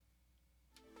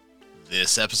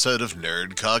This episode of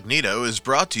Nerd Cognito is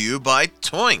brought to you by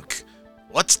Toink.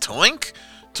 What's Toink?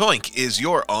 Toink is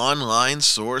your online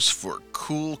source for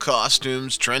cool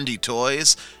costumes, trendy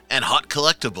toys, and hot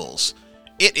collectibles.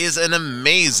 It is an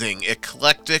amazing,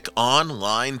 eclectic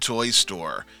online toy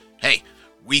store. Hey,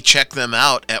 we checked them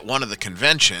out at one of the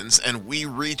conventions, and we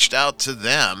reached out to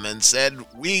them and said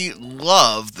we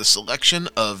love the selection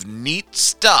of neat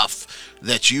stuff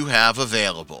that you have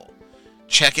available.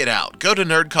 Check it out. Go to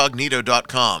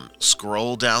nerdcognito.com,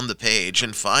 scroll down the page,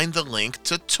 and find the link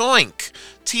to Toink,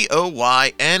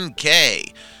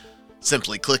 T-O-Y-N-K.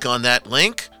 Simply click on that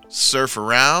link, surf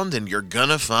around, and you're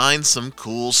gonna find some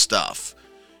cool stuff.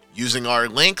 Using our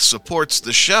link supports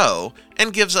the show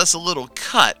and gives us a little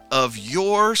cut of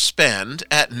your spend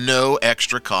at no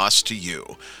extra cost to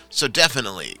you. So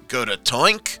definitely go to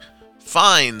Toink,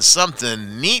 find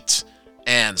something neat,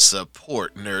 and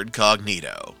support Nerd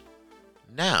Cognito.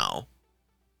 Now,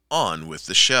 on with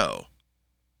the show.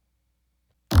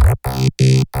 Nerd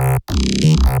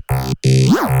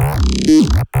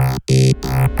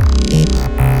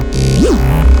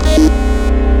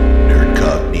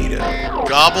Cognito.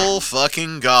 Gobble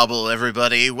fucking gobble,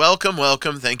 everybody. Welcome.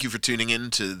 Thank you for tuning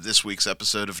in to this week's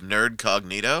episode of Nerd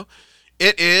Cognito.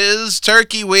 It is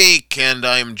Turkey Week, and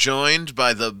I'm joined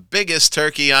by the biggest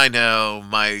turkey I know,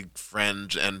 my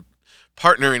friend and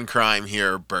partner in crime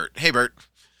here, Bert. Hey, Bert.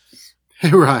 Hey,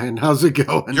 Ryan. How's it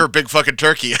going? You're a big fucking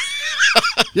turkey.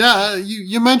 Yeah,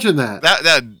 you mentioned that.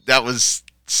 That was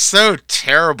so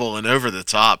terrible and over the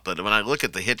top, but when I look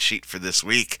at the hit sheet for this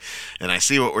week and I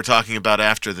see what we're talking about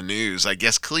after the news, I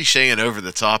guess cliche and over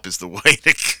the top is the way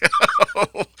to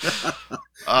go.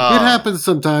 It happens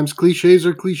sometimes. Cliches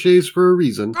are cliches for a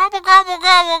reason. Gobble, gobble,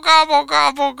 gobble, gobble,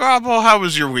 gobble, gobble. How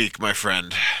was your week, my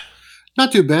friend?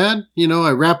 Not too bad. You know, I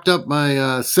wrapped up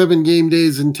my 7 game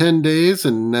days in 10 days,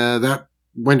 and that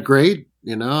went great.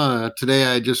 You know, today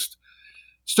I just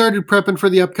started prepping for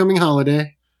the upcoming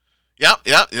holiday. Yep.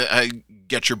 I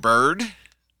get your bird.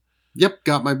 Yep,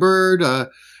 got my bird.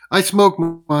 I smoke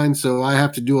mine, so I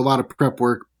have to do a lot of prep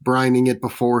work, brining it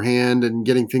beforehand and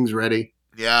getting things ready.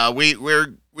 Yeah, we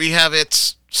have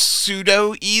it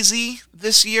pseudo easy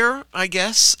this year, I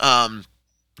guess.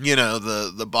 You know,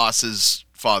 the boss's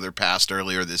father passed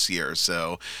earlier this year,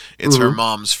 so it's her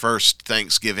mom's first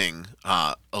Thanksgiving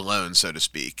alone, so to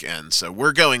speak, and so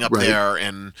we're going up there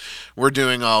and we're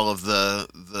doing all of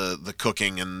the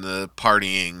cooking and the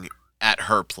partying at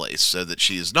her place so that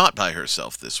she is not by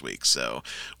herself this week. So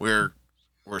we're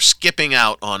skipping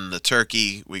out on the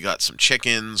turkey. We got some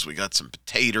chickens, we got some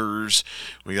potatoes,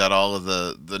 we got all of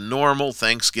the normal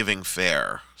Thanksgiving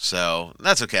fare. So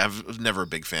that's okay. I'm never a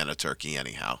big fan of turkey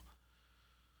anyhow.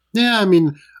 Yeah, I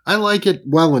mean, I like it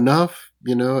well enough.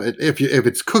 You know, if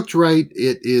it's cooked right,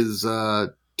 it is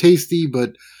tasty.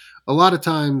 But a lot of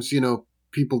times, you know,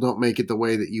 people don't make it the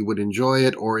way that you would enjoy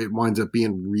it, or it winds up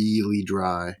being really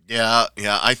dry. Yeah.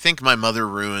 I think my mother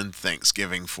ruined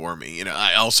Thanksgiving for me. You know,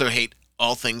 I also hate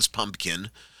all things pumpkin.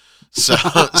 So,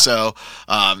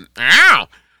 ow,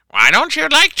 why don't you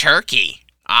like turkey?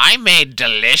 I made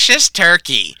delicious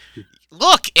turkey.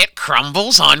 Look, it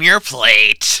crumbles on your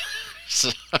plate.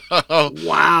 So,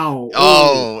 wow.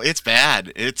 Oh, it's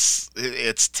bad. It's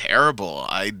terrible.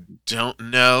 I don't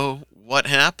know what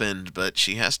happened, but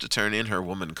she has to turn in her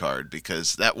woman card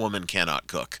because that woman cannot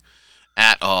cook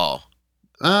at all.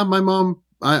 My mom,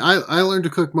 I learned to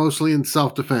cook mostly in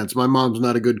self-defense. My mom's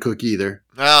not a good cook either.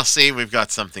 Well, see, we've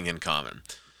got something in common.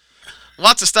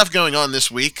 Lots of stuff going on this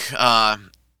week.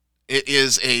 It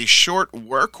is a short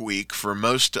work week for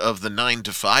most of the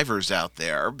 9-to-5ers out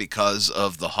there because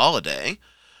of the holiday.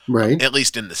 Right. At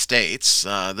least in the States.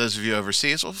 Those of you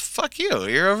overseas, well, fuck you.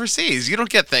 You're overseas. You don't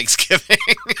get Thanksgiving.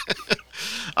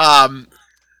 I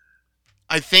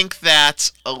think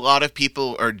that a lot of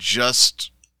people are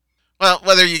just, well,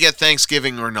 whether you get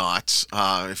Thanksgiving or not,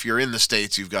 if you're in the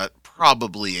States, you've got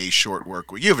probably a short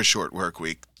work week. You have a short work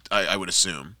week, I would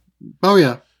assume. Oh,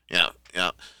 yeah. Yeah.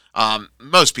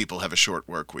 Most people have a short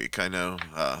work week, I know,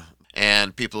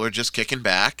 and people are just kicking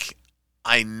back.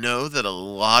 I know that a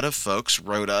lot of folks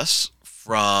wrote us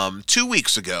from 2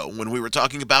 weeks ago when we were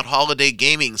talking about holiday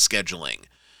gaming scheduling.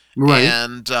 Right.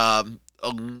 And a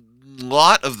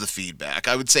lot of the feedback,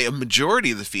 I would say a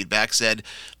majority of the feedback, said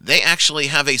they actually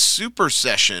have a super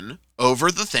session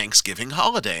over the Thanksgiving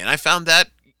holiday. And I found that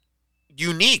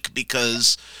unique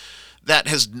because that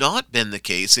has not been the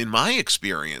case in my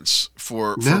experience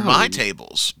for my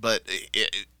tables, but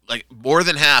like more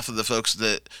than half of the folks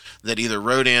that either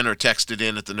wrote in or texted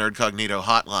in at the Nerd Cognito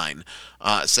hotline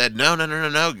said,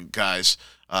 no, guys,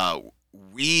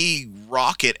 we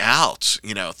rock it out,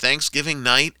 Thanksgiving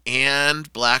night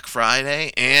and Black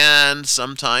Friday, and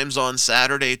sometimes on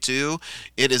Saturday too.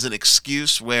 It is an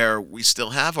excuse where we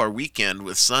still have our weekend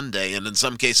with Sunday and in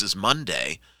some cases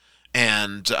Monday,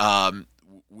 and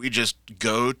we just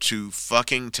go to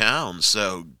fucking town.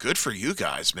 So good for you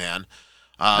guys, man.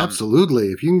 Absolutely.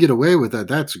 If you can get away with that,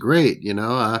 that's great,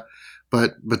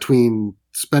 but between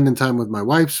spending time with my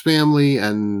wife's family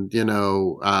and,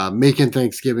 making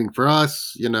Thanksgiving for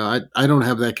us, I don't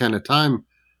have that kind of time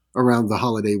around the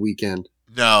holiday weekend.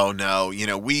 No.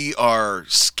 We are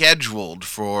scheduled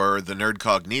for the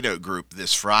Nerdcognito group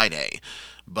this Friday,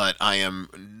 but I am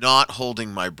not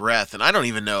holding my breath, and I don't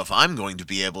even know if I'm going to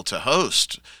be able to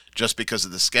host just because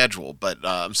of the schedule. But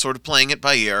I'm sort of playing it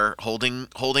by ear, holding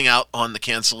out on the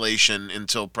cancellation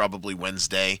until probably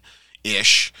Wednesday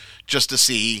ish, just to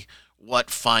see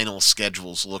what final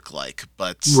schedules look like.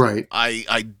 But Right.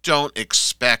 I don't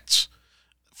expect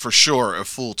for sure a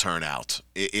full turnout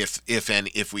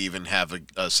if we even have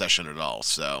a session at all.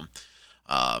 So,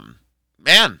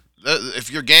 man, if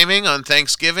you're gaming on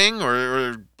Thanksgiving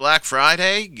or Black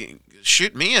Friday,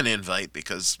 shoot me an invite,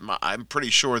 because I'm pretty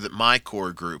sure that my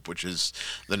core group, which is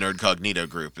the Nerdcognito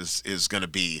group, is going to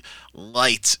be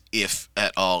light, if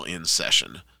at all, in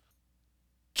session.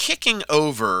 Kicking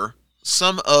over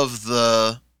some of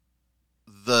the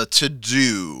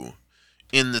to-do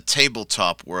in the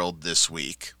tabletop world this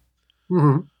week,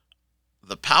 Mm-hmm.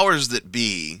 the powers that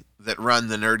be that run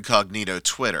the Nerdcognito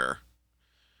Twitter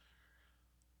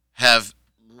have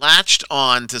latched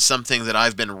on to something that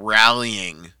I've been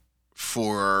rallying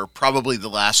for probably the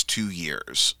last 2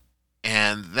 years.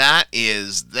 And that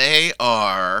is, they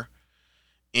are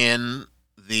in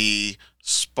the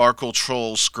Sparkle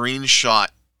Troll screenshot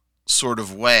sort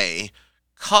of way,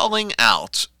 calling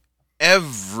out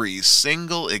every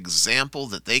single example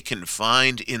that they can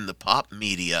find in the pop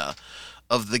media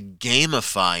of the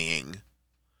gamifying,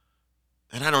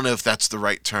 and I don't know if that's the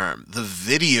right term, the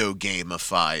video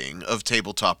gamifying of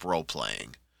tabletop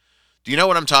role-playing. Do you know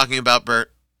what I'm talking about,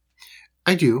 Bert?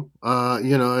 I do.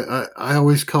 I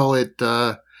always call it,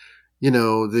 the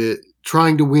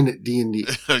trying to win at D&D.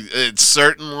 It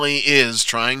certainly is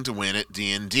trying to win at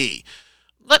D&D.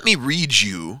 Let me read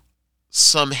you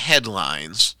some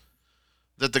headlines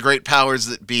that the great powers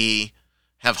that be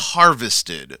have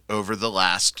harvested over the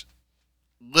last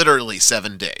literally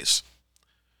 7 days.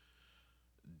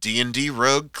 D&D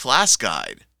Rogue Class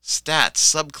Guide. Stats,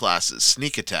 subclasses,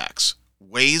 sneak attacks.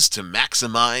 Ways to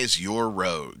maximize your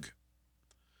rogue.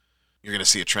 You're going to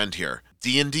see a trend here.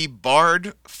 D&D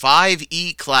Bard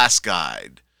 5e Class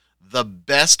Guide. The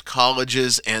best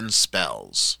colleges and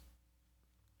spells.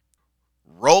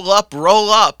 Roll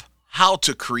up. How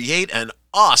to create an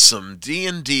awesome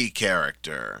D&D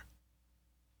character.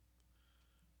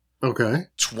 Okay.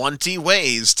 20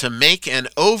 ways to make an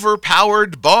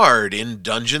overpowered bard in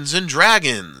Dungeons &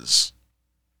 Dragons.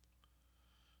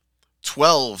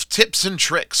 12 tips and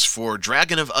tricks for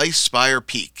Dragon of Icespire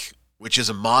Peak, which is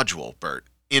a module, Bert,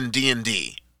 in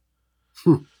D&D.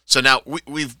 So now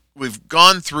we've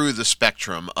gone through the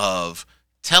spectrum of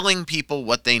telling people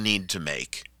what they need to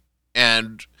make.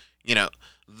 And,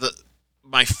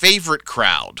 my favorite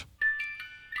crowd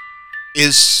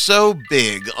is so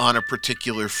big on a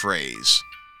particular phrase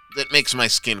that makes my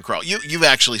skin crawl. You've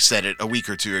actually said it a week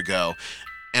or two ago,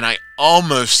 and I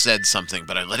almost said something,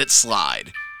 but I let it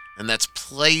slide. And that's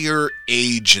player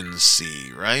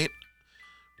agency, right?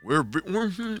 We're big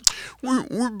on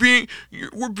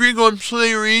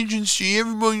player agency.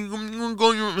 Everybody,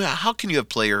 how can you have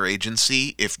player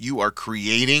agency if you are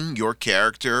creating your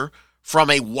character from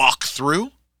a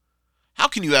walkthrough? How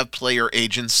can you have player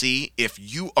agency if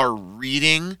you are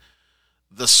reading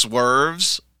the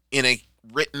swerves in a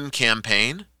written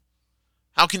campaign?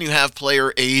 How can you have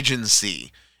player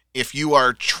agency if you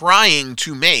are trying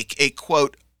to make a,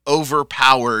 quote,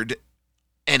 overpowered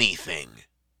anything?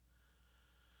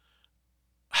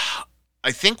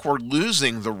 I think we're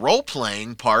losing the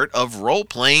role-playing part of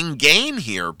role-playing game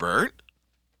here, Bert.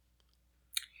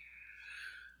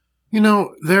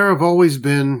 There have always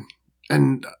been,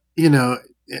 and,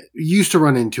 used to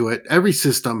run into it. Every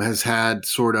system has had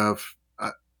sort of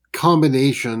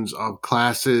combinations of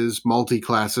classes,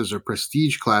 multi-classes, or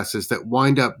prestige classes that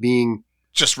wind up being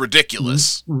just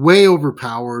ridiculous, way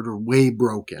overpowered or way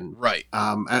broken. Right.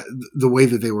 The way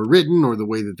that they were written or the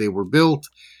way that they were built.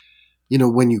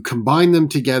 When you combine them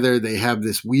together, they have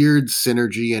this weird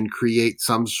synergy and create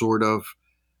some sort of,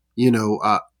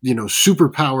 super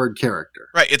powered character.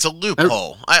 Right. It's a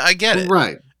loophole. I get it.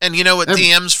 Right. And you know what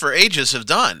DMs for ages have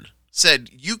done? Said,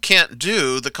 you can't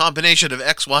do the combination of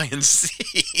X, Y, and Z.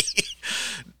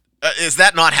 Is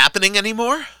that not happening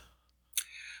anymore?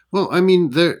 Well, I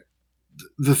mean, the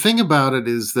thing about it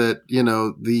is that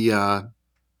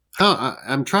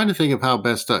I'm trying to think of how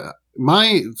best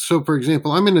so for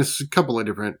example, I'm in couple of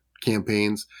different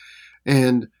campaigns,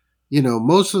 and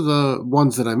most of the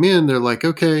ones that I'm in, they're like,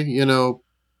 okay,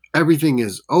 everything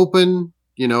is open.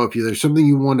 If there's something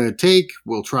you want to take,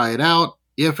 we'll try it out.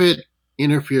 If it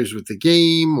interferes with the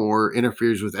game or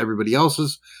interferes with everybody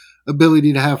else's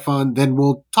ability to have fun, then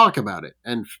we'll talk about it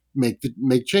and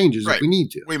make changes if Right. we need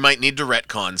to. We might need to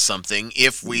retcon something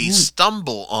if we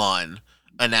stumble on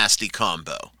a nasty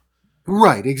combo.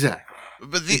 Right, exactly.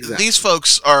 But Exactly. these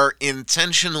folks are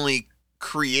intentionally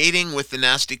creating with the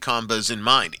nasty combos in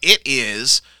mind. It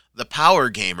is the power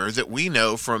gamer that we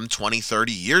know from 20,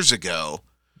 30 years ago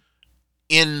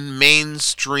in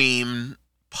mainstream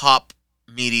pop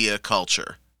media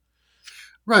culture.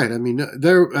 Right. I mean,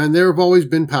 there have always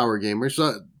been power gamers.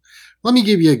 Let me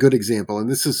give you a good example, and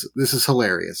this is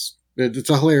hilarious. It's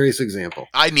a hilarious example.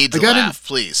 I need to laugh,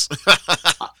 please.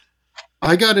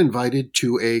 I got invited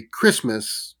to a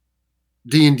Christmas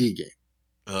D&D game.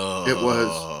 It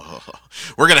was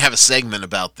We're going to have a segment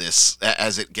about this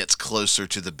as it gets closer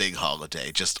to the big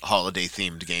holiday, just holiday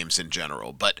themed games in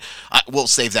general, but we'll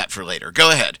save that for later.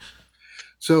 Go ahead.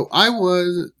 So I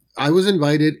was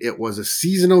invited. It was a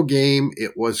seasonal game.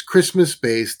 It was Christmas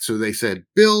based. So they said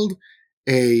build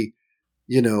a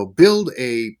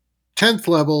 10th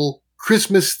level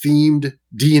Christmas themed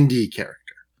D&D character.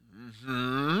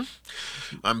 Mm-hmm.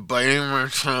 I'm biting my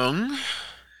tongue.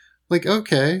 Like,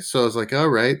 okay. So I was like, all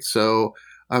right. So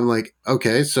I'm like,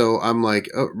 okay. So I'm like,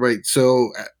 oh, right.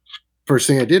 So first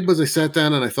thing I did was I sat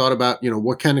down and I thought about,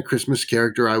 what kind of Christmas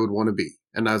character I would want to be.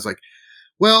 And I was like,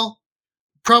 well,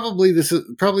 probably this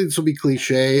will be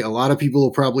cliche. A lot of people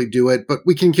will probably do it, but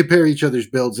we can compare each other's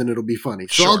builds and it'll be funny.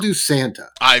 So Sure. I'll do Santa.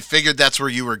 I figured that's where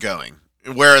you were going.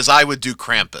 Whereas I would do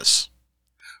Krampus.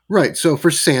 Right. So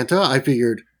for Santa, I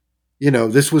figured,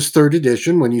 this was 3rd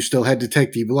edition when you still had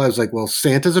Detect Evil. I was like, well,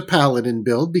 Santa's a paladin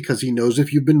build because he knows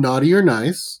if you've been naughty or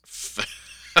nice.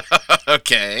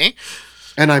 Okay.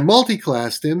 And I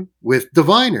multi-classed him with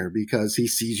Diviner because he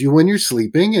sees you when you're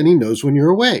sleeping and he knows when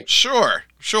you're awake. Sure.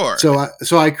 So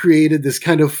I created this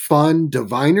kind of fun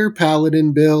Diviner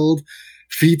paladin build.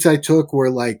 Feats I took were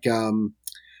like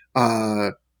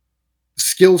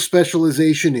skill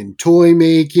specialization in toy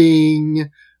making.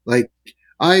 Like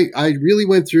I really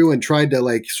went through and tried to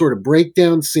like sort of break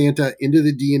down Santa into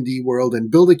the D&D world and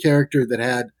build a character that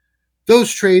had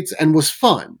those traits and was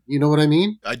fun. You know what I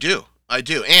mean? I do.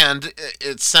 And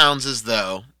it sounds as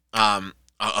though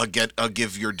I'll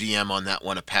give your DM on that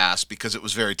one a pass because it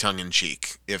was very tongue in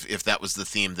cheek. If that was the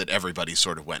theme that everybody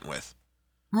sort of went with.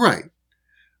 Right.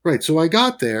 So I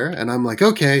got there and I'm like,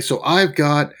 okay, so I've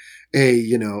got a,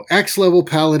 X level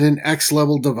paladin, X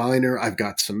level diviner. I've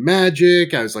got some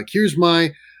magic. I was like, here's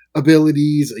my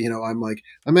abilities.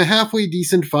 I'm a halfway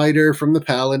decent fighter from the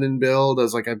paladin build. I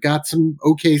was like, I've got some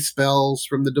okay spells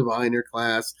from the diviner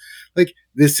class. Like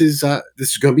this is going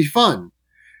to be fun.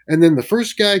 And then the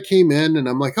first guy came in and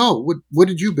I'm like, oh, what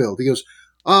did you build? He goes,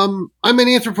 I'm an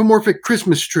anthropomorphic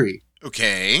Christmas tree.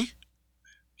 Okay.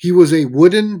 He was a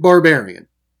wooden barbarian.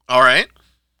 All right.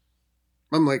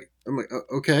 I'm like,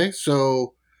 okay,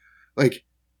 so like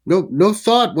no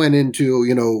thought went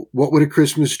into, what would a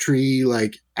Christmas tree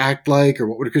like act like or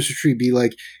what would a Christmas tree be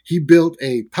like. He built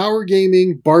a power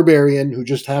gaming barbarian who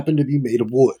just happened to be made of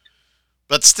wood.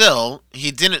 But still,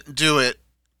 he didn't do it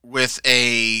with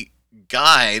a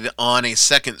guide on a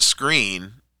second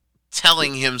screen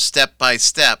telling him step by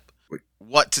step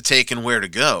what to take and where to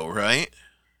go, right?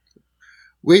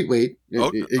 Wait.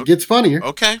 It gets funnier.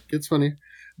 Okay. It gets funnier.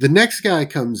 The next guy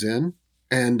comes in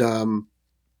and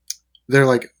they're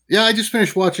like, yeah, I just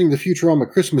finished watching the Futurama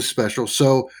Christmas special,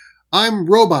 so I'm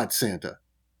Robot Santa.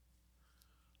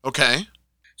 Okay.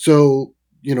 So,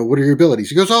 what are your abilities?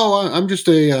 He goes, oh, I'm just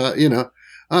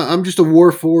I'm just a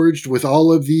Warforged with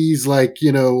all of these, like,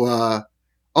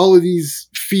 all of these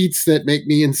feats that make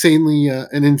me an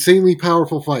insanely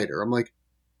powerful fighter. I'm like,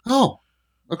 oh,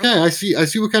 okay, I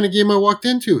see what kind of game I walked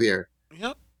into here.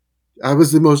 Yep. I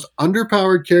was the most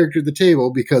underpowered character at the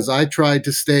table because I tried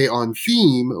to stay on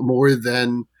theme more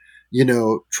than,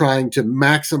 trying to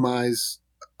maximize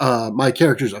my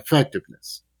character's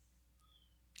effectiveness.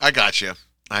 I got you.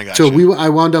 So I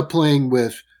wound up playing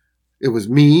with, it was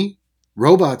me,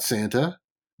 Robot Santa,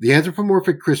 the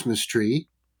Anthropomorphic Christmas Tree,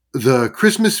 the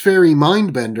Christmas Fairy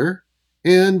Mindbender,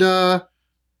 and the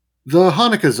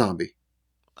Hanukkah Zombie.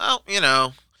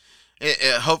 Well,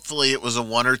 hopefully it was a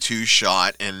 1 or 2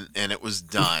 shot and it was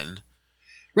done.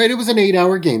 Right, it was an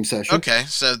 8-hour game session. Okay,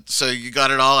 so you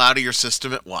got it all out of your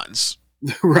system at once.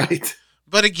 Right.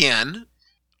 But again,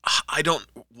 I don't.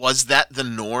 Was that the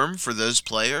norm for those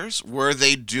players? Were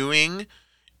they doing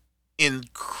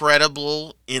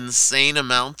incredible, insane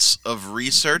amounts of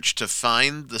research to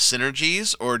find the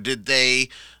synergies, or did they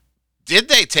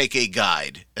take a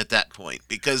guide at that point?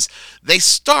 Because they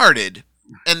started,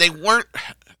 and they weren't.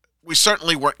 We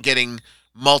certainly weren't getting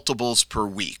multiples per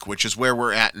week, which is where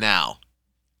we're at now.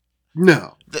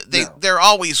 No. No. There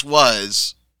always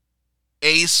was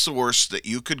a source that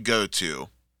you could go to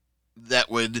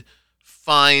that would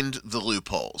find the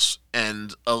loopholes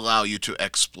and allow you to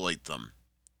exploit them.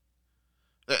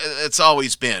 It's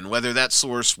always been, whether that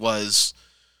source was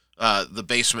the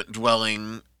basement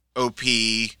dwelling OP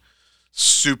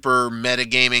super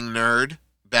metagaming nerd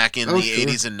back in Oh, the sure.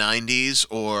 80s and 90s,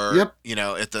 or Yep.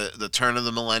 at the turn of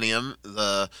the millennium,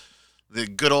 the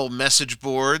good old message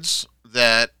boards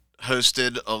that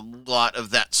hosted a lot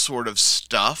of that sort of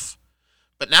stuff.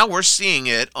 But now we're seeing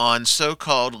it on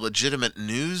so-called legitimate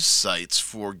news sites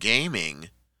for gaming,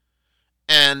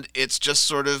 and it's just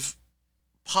sort of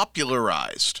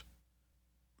popularized.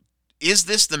 Is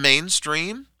this the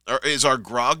mainstream? Or is our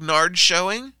grognard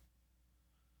showing?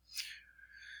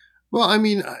 Well, I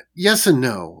mean, yes and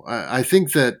no. I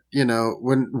think that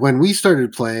when we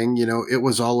started playing, it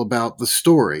was all about the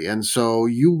story, and so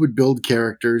you would build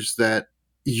characters that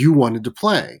you wanted to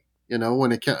play.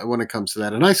 When it comes to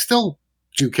that, and I still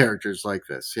do characters like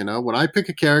this. When I pick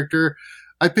a character,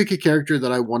 I pick a character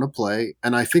that I want to play,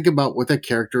 and I think about what that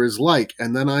character is like,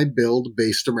 and then I build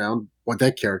based around what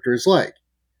that character is like.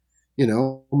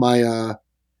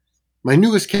 My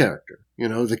newest character,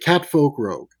 the Catfolk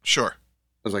Rogue. Sure.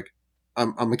 I was like,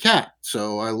 I'm a cat.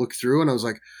 So I looked through and I was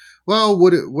like, well,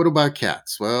 what about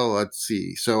cats? Well, let's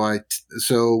see. So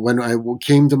when I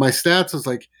came to my stats, I was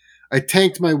like, I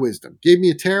tanked my wisdom, gave me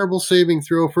a terrible saving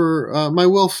throw for my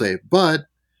will save. But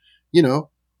you know,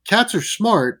 cats are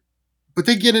smart, but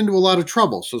they get into a lot of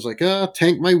trouble. So I was like,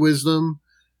 tank my wisdom.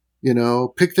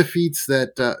 Pick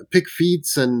the pick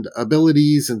feats and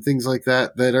abilities and things like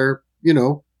that that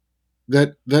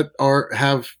are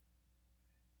have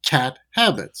cat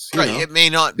habits. Right. It may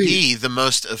not Feet. be the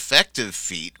most effective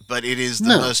feat, but it is the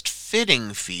No, most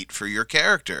fitting feat for your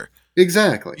character.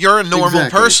 exactly, You're a normal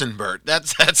exactly. person, Bert.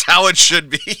 That's how it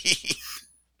should be.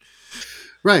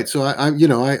 Right. So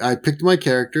I picked my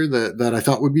character that I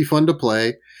thought would be fun to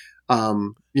play.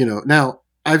 Now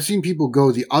I've seen people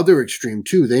go the other extreme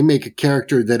too. They make a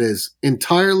character that is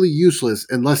entirely useless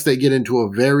unless they get into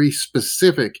a very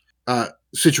specific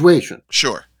situation.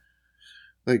 Sure.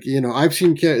 Like I've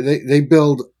seen they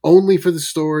build only for the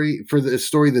story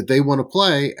that they want to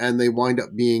play, and they wind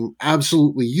up being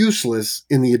absolutely useless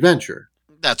in the adventure.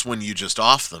 That's when you just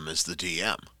off them as the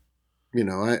DM.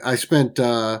 I spent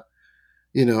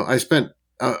I spent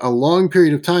a long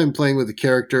period of time playing with a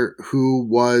character who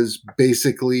was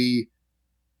basically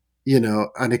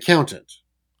an accountant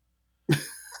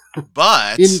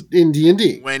But in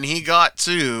D&D. when he got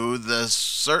to the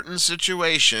certain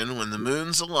situation, when the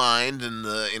moons aligned and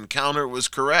the encounter was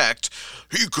correct,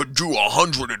 he could do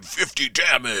 150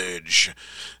 damage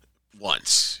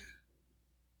once.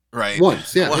 Right?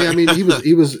 Once, yeah. I mean, he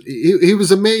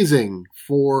was amazing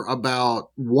for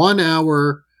about 1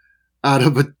 hour out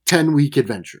of a 10-week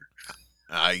adventure.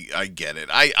 I get it.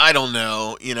 I don't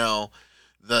know.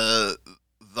 The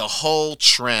the whole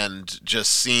trend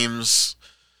just seems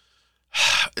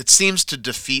it seems to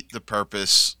defeat the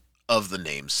purpose of the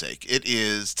namesake. It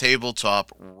is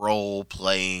tabletop role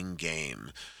playing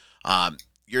game.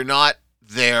 You're not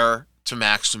there to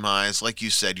maximize, like you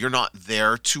said. You're not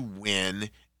there to win.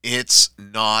 It's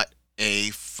not a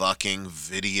fucking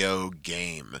video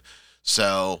game.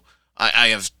 So I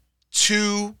have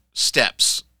two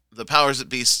steps. The powers that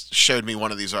be showed me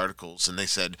one of these articles, and they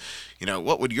said,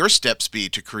 what would your steps be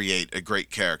to create a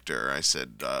great character? I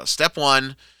said, step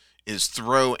one is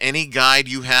throw any guide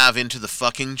you have into the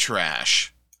fucking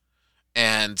trash.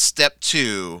 And step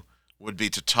two would be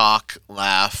to talk,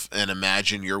 laugh, and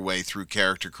imagine your way through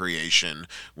character creation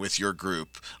with your group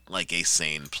like a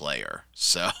sane player.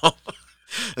 So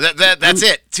that's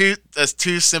it. That's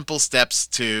two simple steps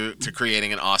to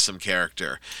creating an awesome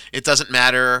character. It doesn't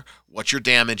matter what your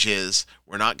damage is.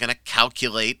 We're not going to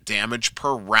calculate damage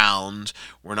per round.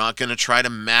 We're not going to try to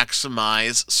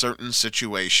maximize certain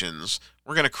situations.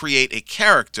 We're going to create a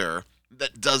character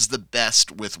that does the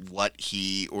best with what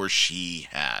he or she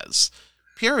has.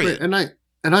 Right, Period.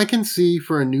 and I can see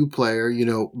for a new player,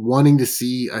 wanting to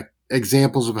see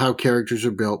examples of how characters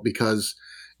are built because,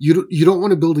 you don't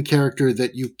want to build a character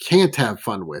that you can't have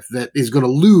fun with, that is going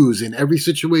to lose in every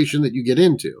situation that you get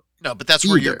into. No, but that's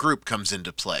where your group comes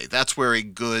into play. That's where a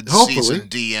good seasoned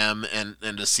DM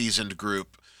and a seasoned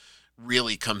group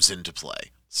really comes into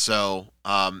play. So,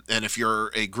 and if you're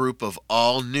a group of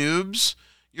all noobs,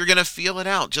 you're going to feel it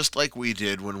out just like we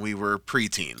did when we were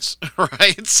preteens,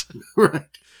 right? Right.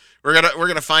 We're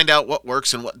gonna find out what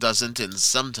works and what doesn't, and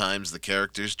sometimes the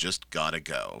characters just gotta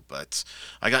go. But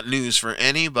I got news for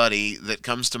anybody that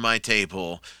comes to my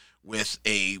table with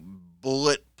a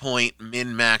bullet point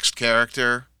min-maxed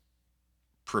character.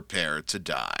 Prepare to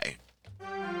die.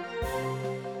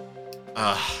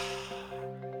 No,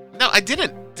 I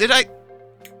didn't. Did I?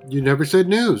 You never said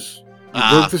news. You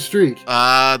broke the streak.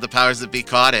 The powers that be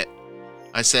caught it.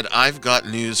 I said I've got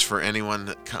news for anyone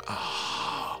that.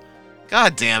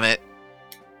 God damn it.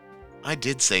 I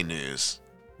did say news.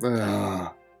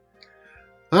 All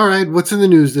right, what's in the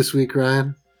news this week,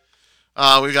 Ryan?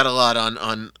 We got a lot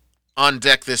on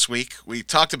deck this week. We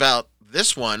talked about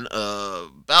this one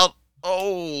about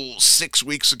 6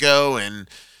 weeks ago and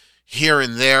here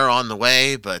and there on the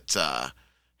way, but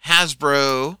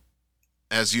Hasbro,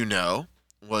 as you know,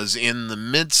 was in the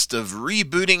midst of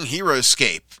rebooting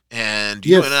HeroScape, and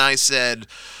you and I said,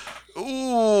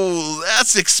 ooh,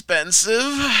 that's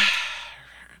expensive.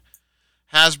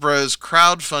 Hasbro's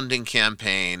crowdfunding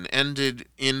campaign ended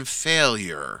in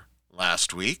failure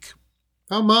last week.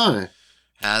 Oh my.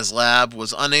 HasLab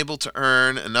was unable to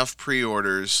earn enough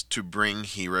pre-orders to bring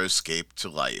HeroScape to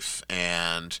life,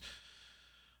 and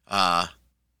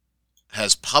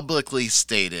has publicly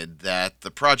stated that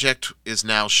the project is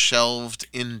now shelved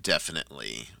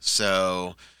indefinitely.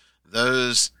 So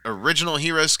those original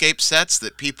HeroScape sets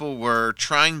that people were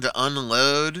trying to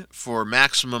unload for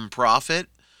maximum profit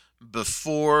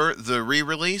before the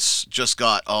re-release just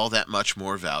got all that much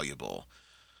more valuable.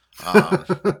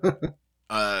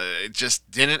 It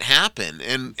just didn't happen.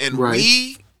 And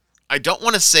right. I don't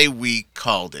want to say we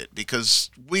called it, because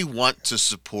we want to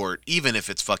support, even if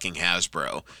it's fucking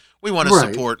Hasbro, we want to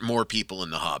support more people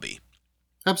in the hobby.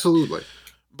 Absolutely.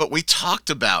 But we talked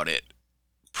about it,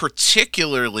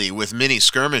 particularly with mini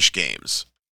skirmish games.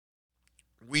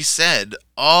 We said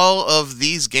all of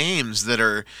these games that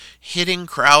are hitting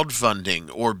crowdfunding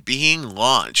or being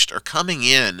launched are coming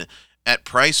in at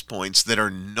price points that are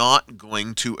not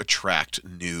going to attract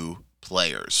new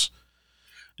players.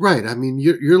 Right. I mean,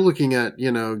 you're looking at,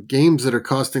 games that are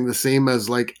costing the same as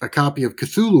like a copy of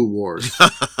Cthulhu Wars.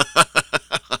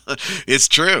 It's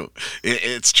true.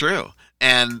 It's true.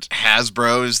 And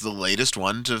Hasbro is the latest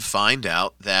one to find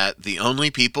out that the only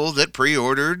people that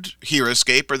pre-ordered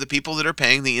HeroScape are the people that are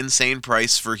paying the insane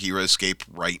price for HeroScape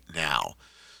right now.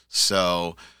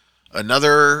 So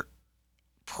another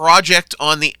project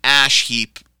on the ash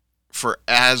heap for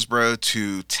Hasbro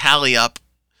to tally up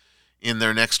in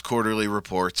their next quarterly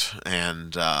report.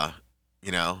 And,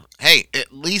 hey,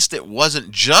 at least it wasn't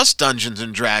just Dungeons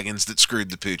 & Dragons that screwed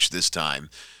the pooch this time.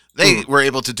 They were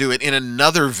able to do it in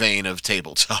another vein of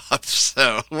tabletop.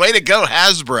 So, way to go,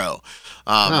 Hasbro.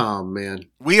 Oh, man.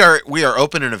 We are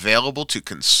open and available to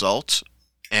consult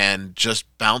and just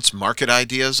bounce market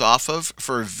ideas off of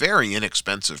for a very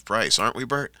inexpensive price, aren't we,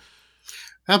 Bert?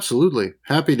 Absolutely.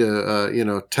 Happy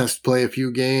to, test play a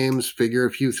few games, figure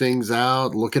a few things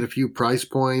out, look at a few price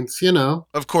points,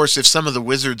 Of course, if some of the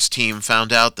Wizards team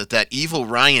found out that evil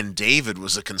Ryan David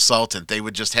was a consultant, they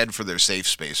would just head for their safe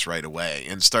space right away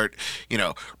and start,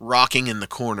 rocking in the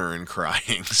corner and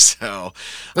crying. So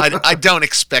I don't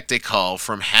expect a call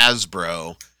from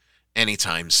Hasbro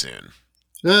anytime soon.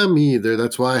 Me either.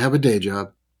 That's why I have a day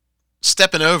job.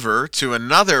 Stepping over to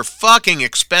another fucking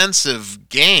expensive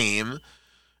game,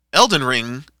 Elden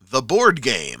Ring, the board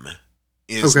game,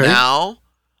 is now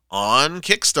on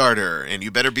Kickstarter, and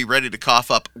you better be ready to cough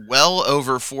up well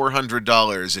over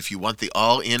 $400 if you want the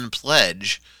all-in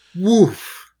pledge.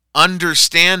 Woof.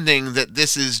 Understanding that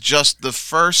this is just the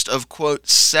first of, quote,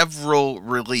 several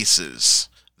releases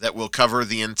that will cover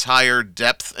the entire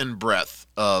depth and breadth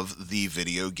of the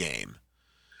video game.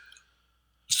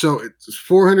 So it's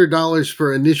 $400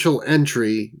 for initial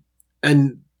entry,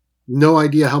 and no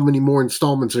idea how many more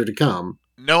installments are to come.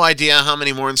 No idea how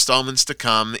many more installments to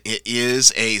come. It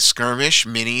is a Skirmish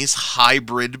Minis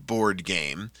hybrid board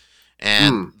game.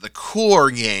 And the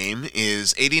core game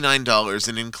is $89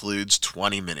 and includes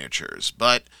 20 miniatures.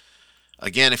 But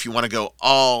again, if you want to go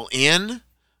all in,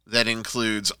 that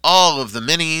includes all of the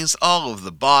minis, all of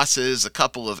the bosses, a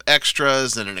couple of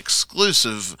extras, and an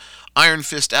exclusive Iron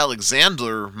Fist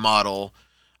Alexander model.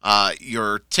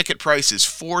 Your ticket price is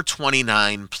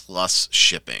 $429 plus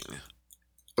shipping.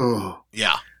 Oh.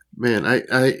 Yeah. Man,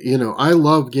 I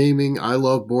love gaming. I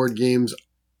love board games.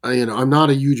 I'm not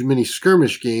a huge mini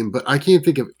skirmish game, but I can't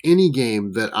think of any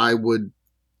game that I would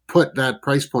put that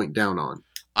price point down on.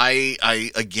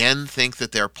 I again think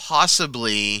that they're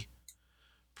possibly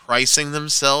pricing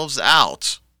themselves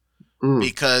out Mm,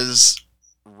 because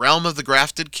Realm of the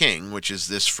Grafted King, which is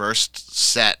this first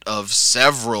set of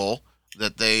several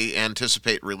that they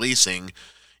anticipate releasing,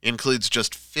 includes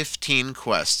just 15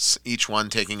 quests, each one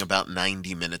taking about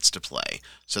 90 minutes to play.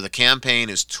 So the campaign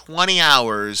is 20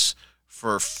 hours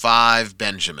for 5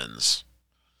 Benjamins.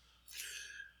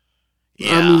 I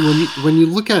Yeah. mean, when you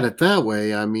look at it that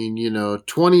way, I mean,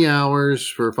 20 hours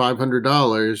for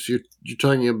 $500, you're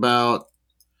talking about,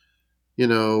 you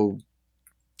know,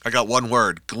 I got one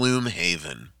word,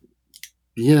 Gloomhaven.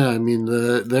 yeah. I mean,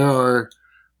 there are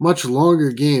much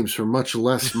longer games for much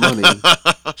less money.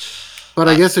 But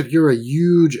I uh, guess if you're a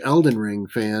huge Elden Ring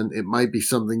fan, it might be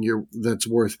something you're that's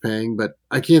worth paying. But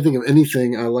I can't think of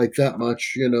anything I like that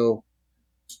much, that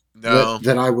no,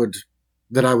 that I would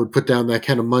that I would put down that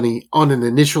kind of money on an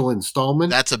initial installment.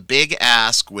 that's a big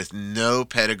ask with no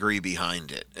pedigree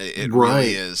behind it. It really Right.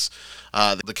 is.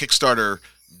 The Kickstarter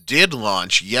did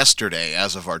launch yesterday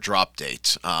as of our drop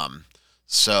date.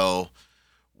 So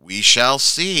we shall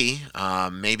see.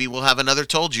 Maybe we'll have another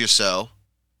told you so,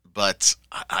 but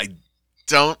I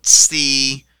don't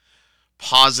see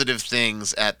positive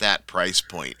things at that price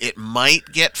point. It might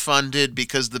get funded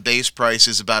because the base price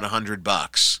is about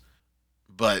 $100,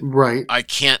 but Right. I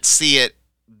can't see it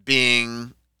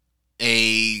being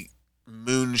a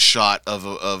moonshot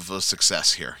of a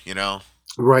success here, you know?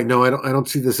 Right. No, I don't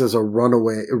see this as a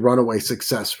runaway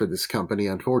success for this company.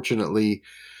 Unfortunately,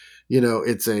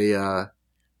 it's a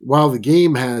while the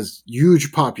game has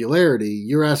huge popularity,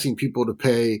 you're asking people to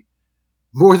pay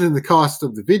more than the cost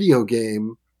of the video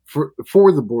game for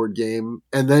the board game,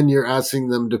 and then you're asking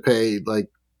them to pay like,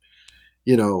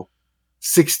 you know,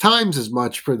 6 times as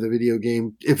much for the video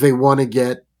game if they want to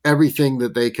get everything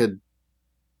that they could,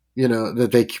 that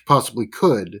they possibly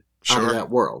could out of Sure, that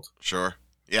world. sure.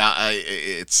 Yeah,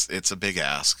 it's a big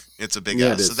ask. It's a big Yeah,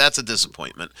 it ask. So is. that's a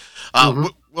disappointment. Mm-hmm.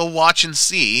 We'll watch and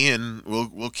see, and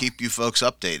we'll keep you folks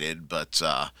updated. But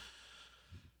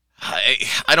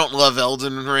I don't love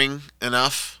Elden Ring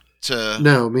enough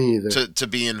No, me either. to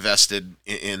be invested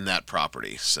in that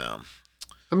property. So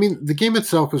I mean, the game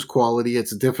itself is quality.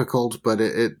 It's difficult, but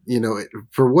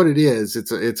for what it is,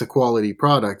 it's a quality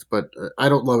product. But I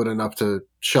don't love it enough to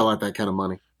shell out that kind of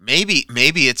money. maybe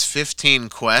it's 15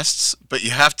 quests, but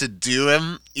you have to do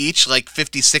them each like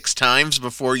 56 times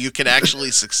before you can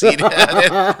actually succeed at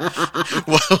it.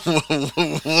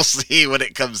 We'll see when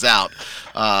it comes out.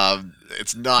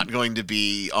 It's not going to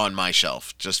be on my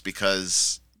shelf just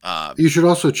because You should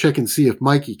also check and see if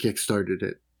Mikey kickstarted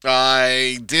it.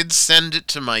 I did send it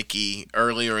to Mikey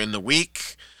earlier in the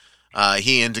week.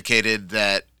 He indicated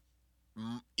that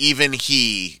even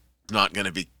he not going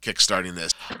to be kickstarting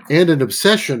this. And an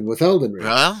obsession with Elden Ring.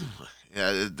 Well,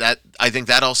 yeah, that I think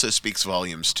that also speaks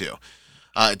volumes too.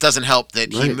 It doesn't help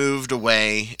that he Right. moved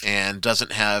away and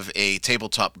doesn't have a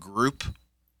tabletop group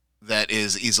that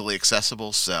is easily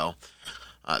accessible, so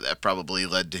that probably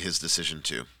led to his decision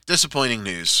too. Disappointing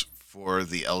news for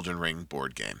the Elden Ring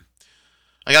board game.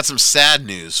 I got some sad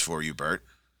news for you, Bert.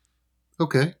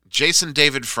 Okay. Jason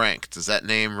David Frank. Does that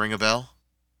name ring a bell?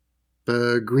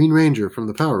 The Green Ranger from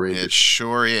the Power It Rangers.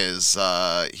 sure is.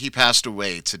 He passed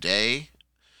away today.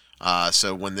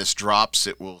 So when this drops,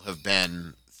 it will have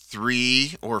been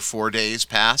 3 or 4 days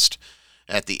past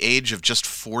at the age of just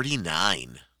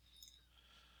 49. Uh,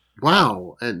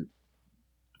 Wow. And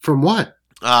from what?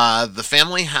 the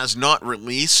family has not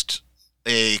released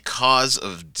a cause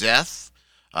of death.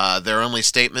 Their only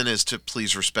statement is to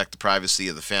please respect the privacy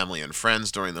of the family and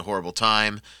friends during the horrible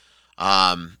time.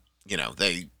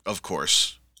 They, of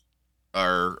course,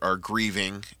 are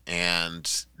grieving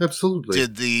and Absolutely.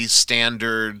 did the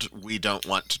standard "we don't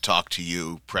want to talk to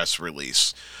you" press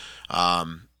release.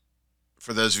 Um,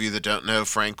 for those of you that don't know,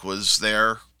 Frank was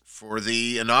there for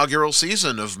the inaugural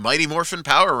season of Mighty Morphin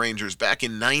Power Rangers back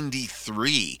in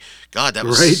 '93. God,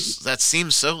 Right? that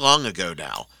seems so long ago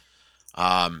now.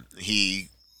 He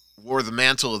wore the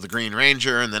mantle of the Green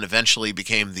Ranger and then eventually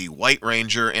became the White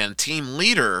Ranger and team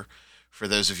leader. For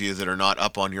those of you that are not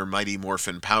up on your Mighty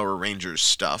Morphin Power Rangers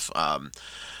stuff,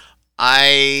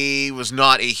 I was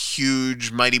not a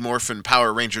huge Mighty Morphin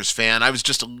Power Rangers fan. I was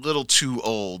just a little too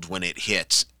old when it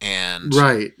hit, and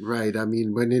Right, right. I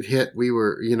mean, when it hit,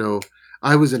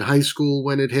 I was in high school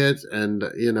when it hit, and,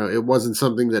 it wasn't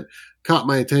something that caught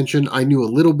my attention. I knew a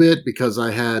little bit because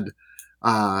I had,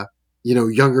 uh,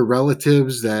 younger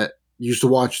relatives that used to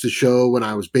watch the show when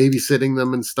I was babysitting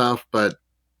them and stuff, but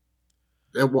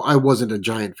I wasn't a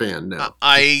giant fan. No.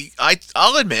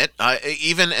 I'll admit,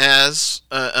 even as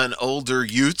an older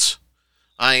youth,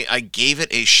 I gave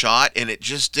it a shot, and it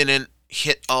just didn't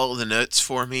hit all the notes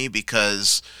for me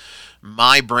because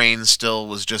my brain still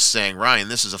was just saying, Ryan,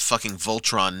 this is a fucking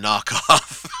Voltron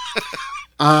knockoff.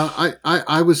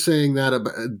 I was saying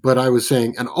that, but I was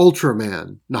saying an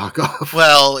Ultraman knockoff.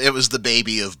 Well, it was the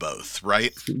baby of both,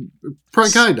 right?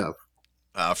 Kind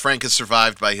of. Frank is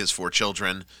survived by his 4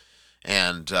 children,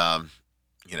 and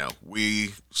we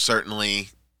certainly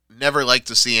never like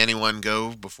to see anyone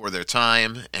go before their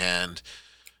time, and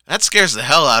that scares the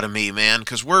hell out of me, man,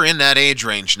 because we're in that age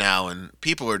range now, and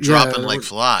people are dropping like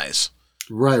flies.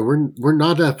 Right, we're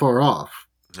not that far off.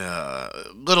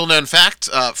 Little known fact,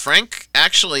 Frank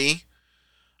actually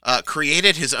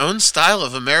created his own style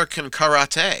of American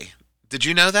karate. Did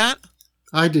you know that?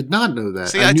 I did not know that.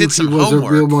 See, I did some homework. He was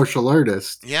a real martial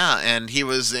artist. Yeah, and he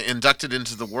was inducted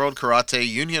into the World Karate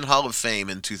Union Hall of Fame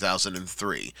in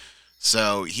 2003.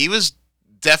 So he was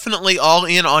definitely all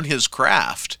in on his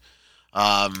craft.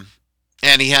 And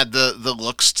he had the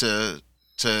looks to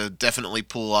definitely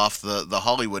pull off the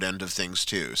Hollywood end of things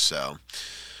too. So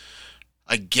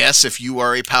I guess if you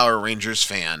are a Power Rangers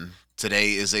fan,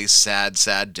 today is a sad,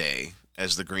 sad day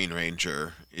as the Green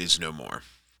Ranger is no more.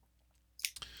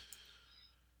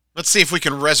 Let's see if we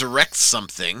can resurrect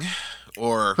something,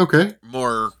 or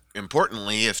more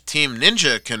importantly, if Team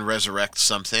Ninja can resurrect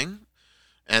something,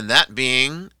 and that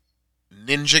being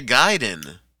Ninja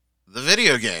Gaiden, the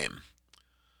video game.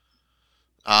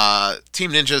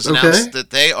 Team Ninja has announced that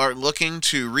they are looking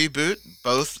to reboot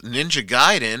both Ninja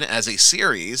Gaiden as a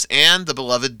series and the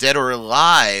beloved Dead or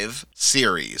Alive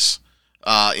series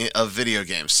of video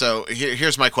games. So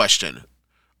here's my question.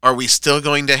 Are we still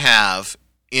going to have,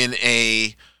 in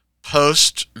a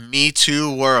post-Me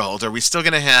Too world, are we still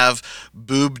going to have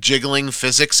boob jiggling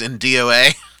physics in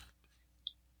DOA?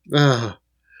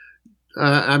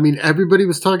 I mean, everybody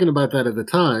was talking about that at the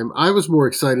time. I was more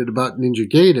excited about Ninja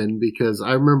Gaiden because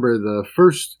I remember the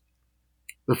first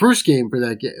game for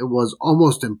that game was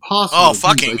almost impossible. Oh,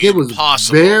 fucking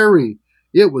impossible.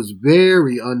 It was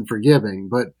very unforgiving,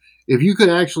 but if you could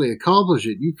actually accomplish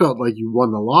it, you felt like you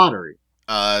won the lottery.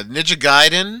 Ninja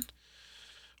Gaiden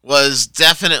was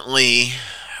definitely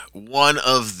one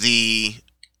of the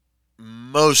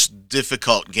most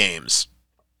difficult games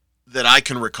that I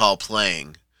can recall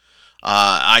playing.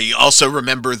 I also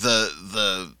remember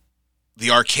the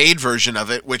arcade version of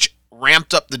it, which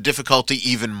ramped up the difficulty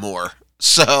even more.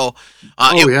 So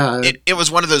it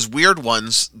was one of those weird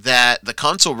ones that the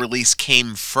console release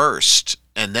came first,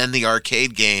 and then the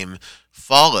arcade game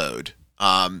followed.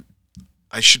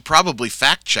 I should probably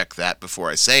fact check that before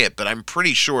I say it, but I'm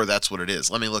pretty sure that's what it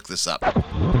is. Let me look this up.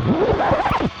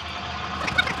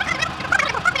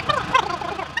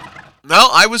 No,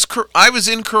 I was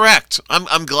incorrect.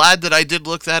 I'm glad that I did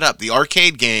look that up. The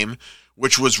arcade game,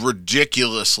 which was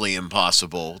ridiculously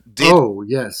impossible,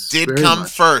 did come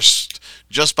first,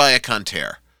 just by a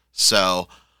conter. So,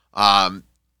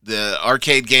 the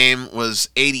arcade game was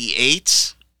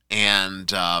 88, and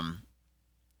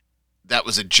that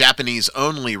was a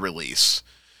Japanese-only release.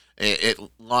 It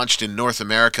launched in North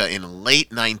America in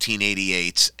late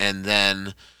 1988, and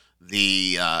then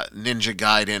the Ninja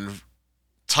Gaiden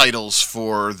titles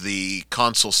for the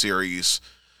console series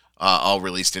all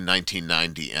released in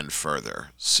 1990 and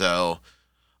further. So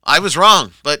I was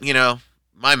wrong, but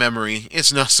my memory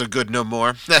is not so good no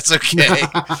more. That's okay.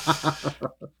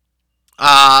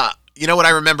 You know what I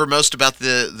remember most about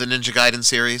the Ninja Gaiden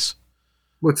series?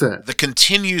 What's that? The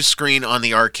continue screen on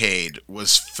the arcade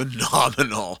was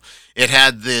phenomenal. It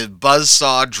had the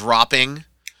buzzsaw dropping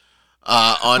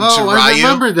onto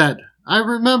Ryu. I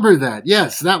remember that.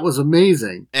 Yes, that was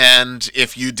amazing. And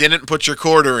if you didn't put your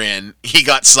quarter in, he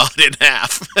got sawed in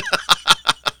half.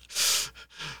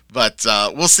 But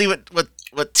we'll see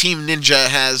what Team Ninja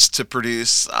has to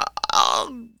produce.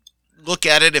 I'll look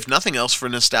at it, if nothing else, for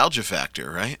nostalgia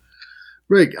factor, right?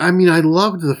 Right. I mean, I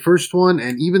loved the first one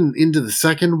and even into the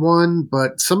second one,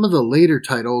 but some of the later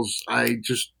titles, I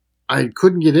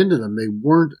couldn't get into them. They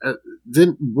weren't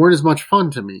as much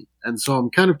fun to me, and so I'm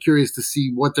kind of curious to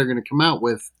see what they're going to come out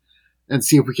with, and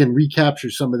see if we can recapture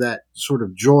some of that sort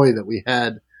of joy that we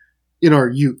had in our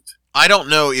youth. I don't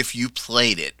know if you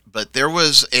played it, but there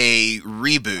was a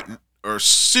reboot or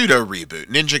pseudo reboot,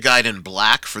 Ninja Gaiden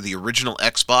Black, for the original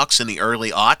Xbox in the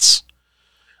early aughts.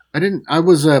 I didn't. I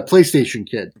was a PlayStation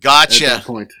kid. Gotcha. At that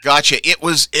point. Gotcha. It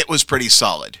was pretty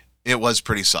solid. It was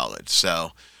pretty solid.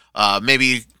 So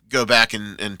maybe go back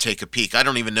and take a peek. I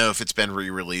don't even know if it's been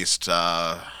re-released.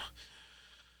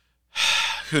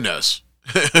 Who knows?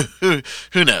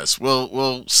 Who knows?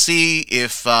 We'll see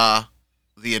if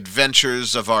the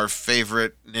adventures of our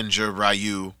favorite ninja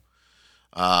Ryu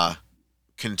uh,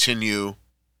 continue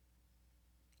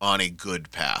on a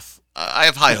good path. I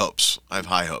have high hopes. I have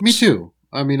high Me hopes. too.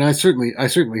 I mean, I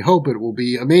certainly hope it will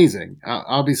be amazing.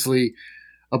 Obviously,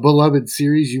 a beloved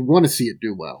series, you want to see it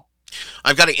do well.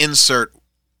 I've got to insert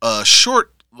a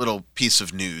short little piece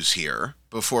of news here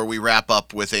before we wrap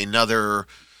up with another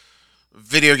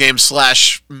video game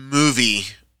slash movie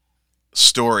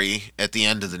story at the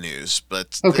end of the news.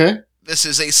 But Okay. this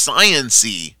is a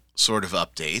science-y sort of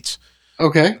update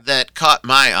Okay. that caught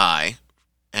my eye,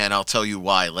 and I'll tell you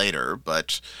why later.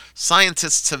 But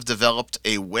scientists have developed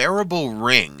a wearable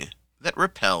ring that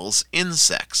repels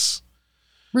insects.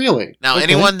 Really? Now, Okay.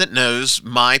 anyone that knows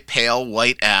my pale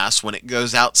white ass when it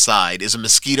goes outside is a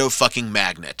mosquito fucking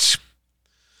magnet.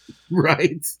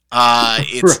 Right.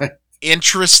 It's Right.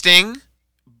 interesting,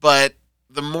 but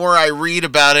the more I read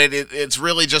about it, it's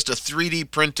really just a 3D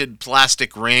printed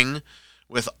plastic ring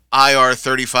with IR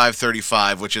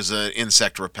 3535, which is an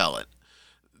insect repellent,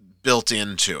 built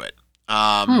into it.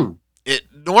 Hmm. It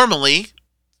normally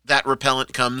that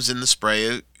repellent comes in the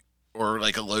spray or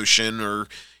like a lotion or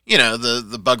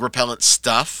the bug repellent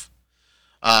stuff.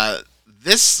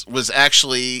 This was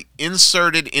actually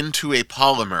inserted into a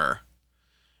polymer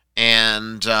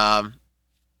and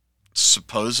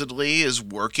supposedly is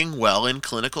working well in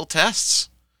clinical tests.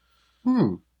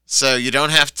 Hmm. So you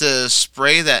don't have to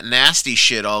spray that nasty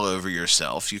shit all over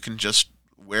yourself. You can just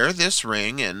wear this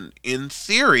ring and, in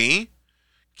theory,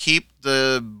 keep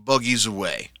the buggies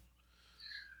away.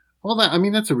 Well, I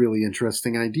mean, that's a really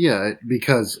interesting idea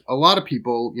because a lot of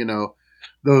people,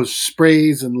 those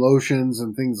sprays and lotions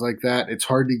and things like that, it's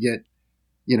hard to get,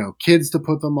 kids to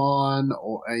put them on,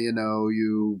 or,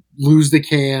 you lose the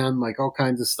can, like all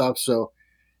kinds of stuff. So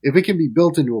if it can be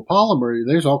built into a polymer,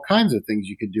 there's all kinds of things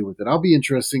you could do with it. I'll be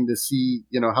interesting to see,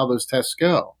 how those tests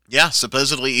go. Yeah,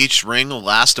 supposedly each ring will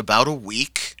last about a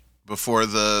week before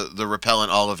the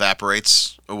repellent all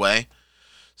evaporates away.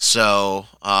 So,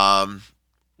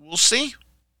 we'll see.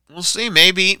 We'll see.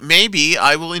 Maybe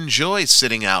I will enjoy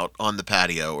sitting out on the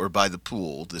patio or by the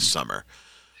pool this summer.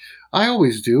 I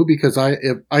always do because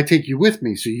if I take you with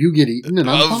me, so you get eaten and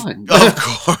I'm Of fine. of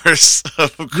course,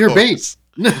 of You're bait.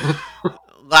 course.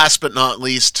 Last but not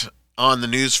least, on the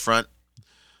news front,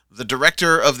 the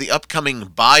director of the upcoming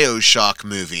BioShock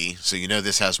movie, so you know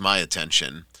this has my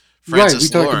attention, Right, we Francis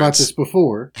talked about this Lawrence,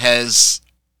 before. has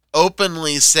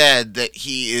openly said that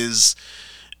he is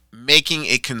making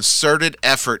a concerted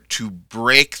effort to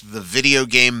break the video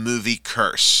game movie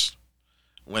curse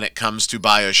when it comes to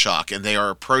BioShock, and they are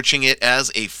approaching it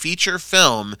as a feature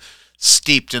film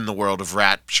steeped in the world of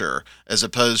Rapture, as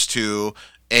opposed to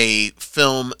a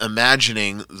film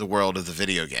imagining the world of the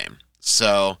video game.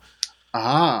 So,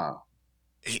 Ah,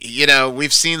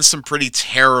 we've seen some pretty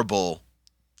terrible,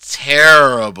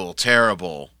 terrible,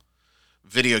 terrible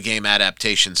video game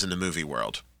adaptations in the movie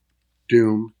world.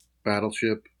 Doom,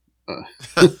 Battleship.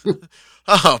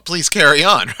 Oh, please carry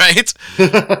on, right?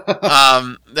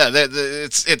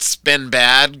 It's been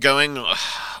bad going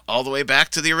all the way back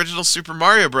to the original Super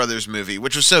Mario Brothers movie,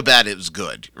 which was so bad it was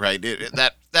good, right?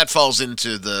 That falls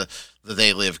into the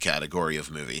They Live category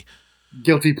of movie.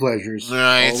 Guilty pleasures,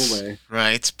 Right, all the way.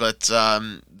 right, but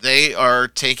they are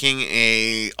taking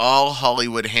a all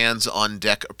Hollywood hands on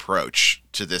deck approach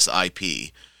to this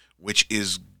IP, which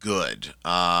is good.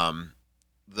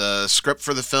 The script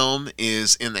for the film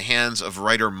is in the hands of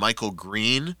writer Michael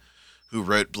Green, who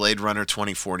wrote Blade Runner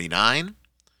 2049.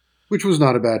 Which was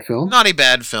not a bad film. Not a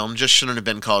bad film, just shouldn't have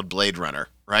been called Blade Runner,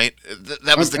 right?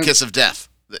 That was the I'm- kiss of death.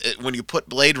 When you put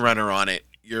Blade Runner on it,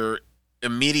 you're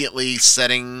immediately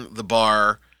setting the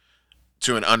bar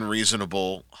to an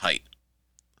unreasonable height.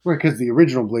 Right, because the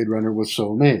original Blade Runner was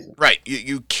so amazing. Right.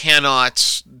 You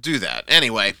cannot do that.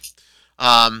 Anyway,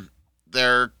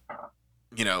 they're,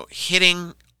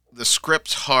 hitting the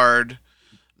script hard.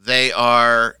 They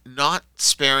are not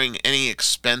sparing any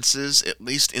expenses, at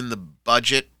least in the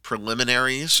budget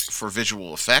preliminaries for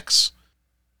visual effects.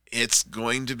 It's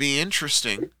going to be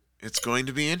interesting. It's going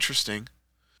to be interesting.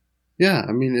 Yeah,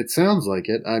 I mean, it sounds like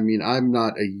it. I mean, I'm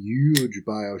not a huge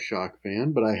Bioshock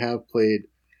fan, but I have played,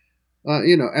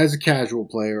 as a casual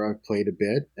player, I've played a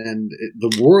bit, and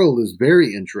the world is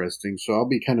very interesting, so I'll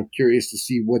be kind of curious to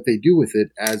see what they do with it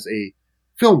as a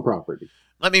film property.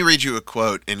 Let me read you a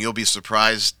quote, and you'll be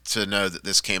surprised to know that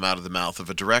this came out of the mouth of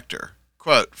a director.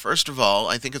 Quote, "First of all,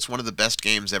 I think it's one of the best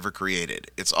games ever created.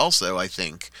 It's also, I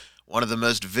think, one of the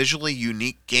most visually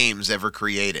unique games ever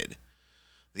created.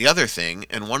 The other thing,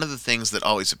 and one of the things that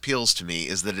always appeals to me,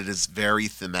 is that it is very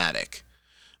thematic.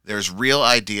 There's real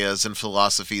ideas and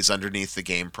philosophies underneath the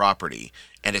game property,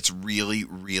 and it's really,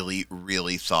 really,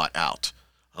 really thought out.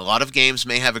 A lot of games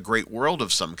may have a great world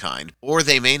of some kind, or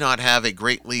they may not have a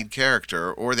great lead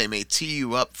character, or they may tee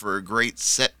you up for great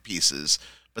set pieces,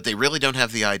 but they really don't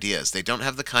have the ideas. They don't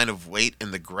have the kind of weight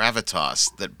and the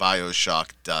gravitas that Bioshock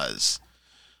does.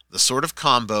 The sort of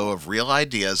combo of real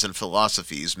ideas and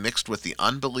philosophies mixed with the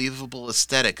unbelievable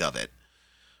aesthetic of it.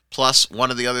 Plus, one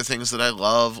of the other things that I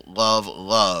love, love,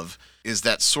 love is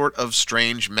that sort of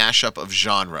strange mashup of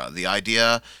genre. The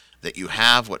idea that you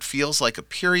have what feels like a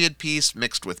period piece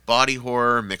mixed with body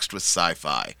horror, mixed with sci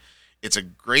fi. It's a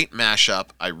great mashup.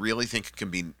 I really think it can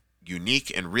be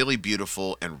unique and really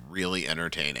beautiful and really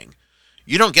entertaining.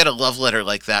 You don't get a love letter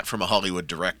like that from a Hollywood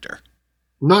director.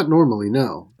 Not normally,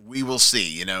 no. We will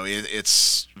see.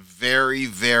 It's very,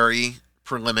 very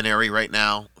preliminary right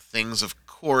now. Things, of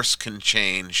course, can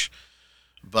change,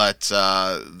 but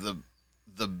the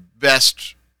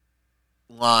best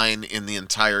line in the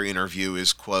entire interview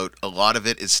is, quote, "A lot of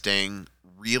it is staying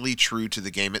really true to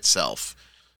the game itself."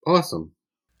 Awesome.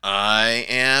 I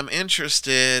am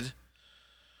interested.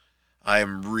 I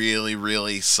am really,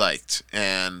 really psyched,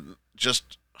 and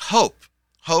just hope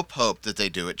that they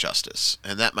do it justice.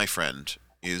 And that, my friend,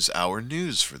 is our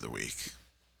news for the week.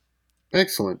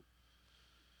 Excellent.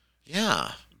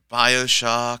 Yeah.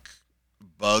 Bioshock,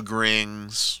 bug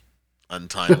rings,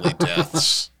 untimely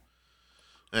deaths.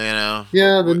 Yeah,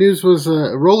 the news was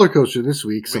a roller coaster this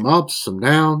week. Some ups, some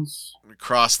downs. We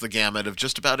crossed the gamut of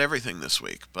just about everything this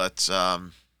week, but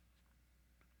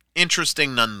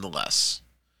interesting nonetheless.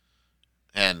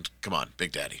 And come on,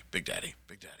 Big Daddy.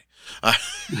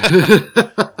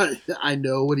 I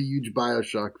know what a huge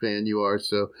Bioshock fan you are,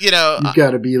 so you've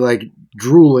got to be like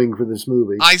drooling for this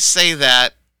movie. I say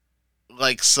that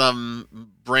like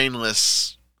some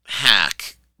brainless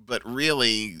hack, but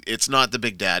really it's not the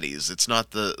Big Daddies. It's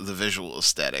not the visual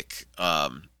aesthetic,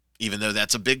 even though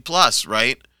that's a big plus,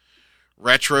 right?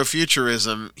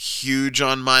 Retrofuturism, huge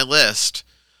on my list.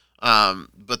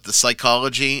 But the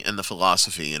psychology and the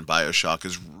philosophy in Bioshock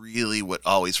is really what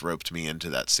always roped me into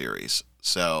that series.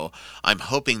 So I'm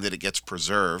hoping that it gets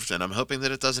preserved, and I'm hoping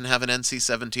that it doesn't have an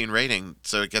NC-17 rating,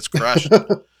 so it gets crushed.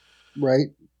 Right.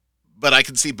 But I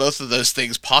can see both of those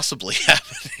things possibly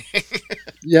happening.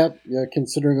 Yeah,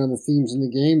 considering on the themes in the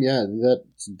game, yeah,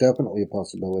 that's definitely a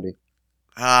possibility.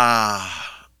 Well,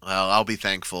 I'll be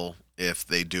thankful if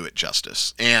they do it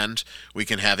justice. And we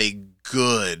can have a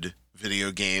good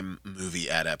video game movie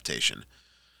adaptation.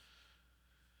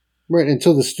 Right,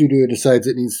 until the studio decides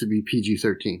it needs to be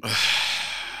PG-13.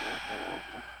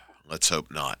 Let's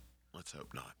hope not.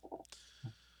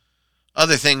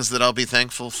 Other things that I'll be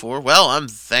thankful for. Well, I'm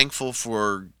thankful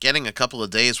for getting a couple of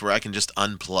days where I can just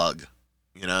unplug.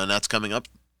 And that's coming up.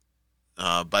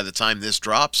 By the time this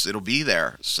drops, it'll be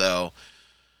there. So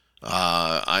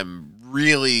I'm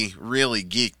really, really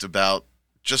geeked about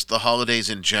just the holidays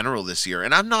in general this year.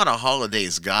 And I'm not a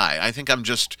holidays guy. I think I'm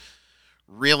just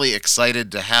really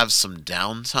excited to have some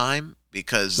downtime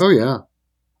because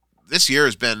this year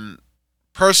has been,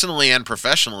 personally and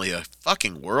professionally, a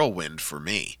fucking whirlwind for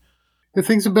me. The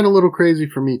things have been a little crazy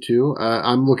for me too.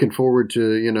 I'm looking forward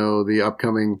to, the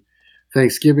upcoming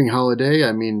Thanksgiving holiday.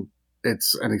 I mean,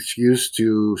 it's an excuse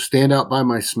to stand out by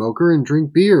my smoker and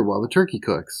drink beer while the turkey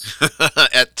cooks.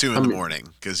 At 2 in the morning,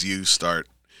 because you start...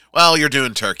 Well, you're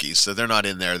doing turkeys, so they're not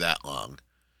in there that long.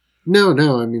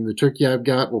 No. I mean, the turkey I've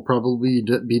got will probably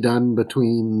be done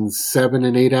between 7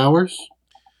 and 8 hours.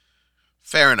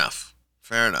 Fair enough.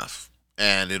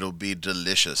 And it'll be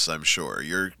delicious, I'm sure.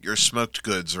 Your smoked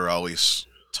goods are always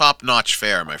top-notch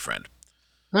fare, my friend.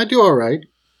 I do all right.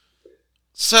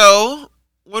 So,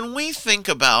 when we think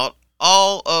about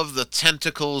all of the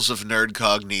tentacles of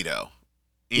nerdcognito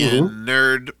in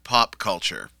nerd pop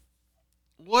culture,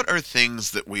 what are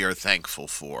things that we are thankful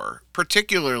for,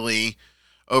 particularly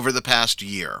over the past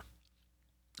year?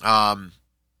 I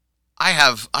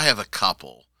have a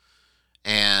couple,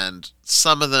 and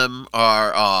some of them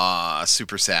are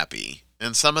super sappy,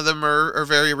 and some of them are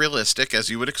very realistic, as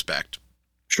you would expect.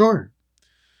 Sure.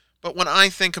 But when I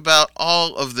think about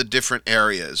all of the different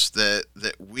areas that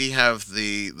we have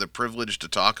the privilege to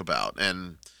talk about,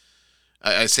 and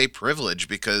I say privilege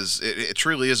because it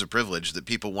truly is a privilege that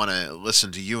people want to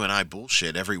listen to you and I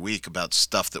bullshit every week about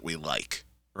stuff that we like,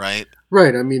 right?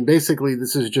 Right. I mean, basically,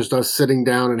 this is just us sitting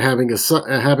down and having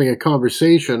a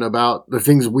conversation about the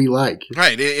things we like.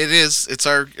 Right. It is. It's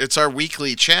our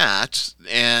weekly chat,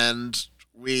 and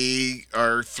we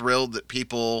are thrilled that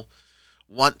people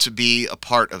want to be a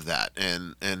part of that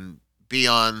and be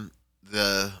on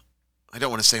the, I don't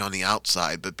want to say on the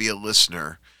outside, but be a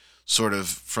listener sort of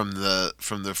from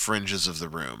the fringes of the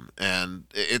room. And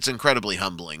it's incredibly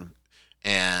humbling.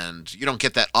 And you don't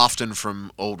get that often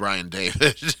from old Ryan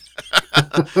David.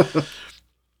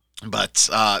 But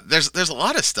there's a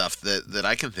lot of stuff that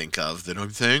I can think of that I'm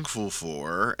thankful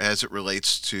for as it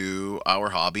relates to our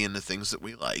hobby and the things that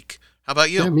we like. How about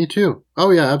Yeah, you? me too.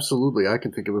 Oh yeah, absolutely. I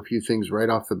can think of a few things right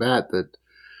off the bat that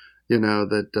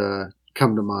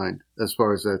come to mind as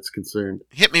far as that's concerned.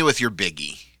 Hit me with your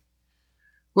biggie.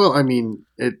 Well, I mean,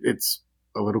 it's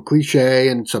a little cliche,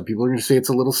 and some people are going to say it's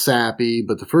a little sappy.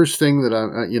 But the first thing that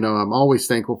I'm always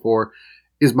thankful for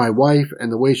is my wife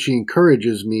and the way she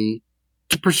encourages me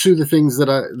to pursue the things that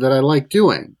I like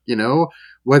doing.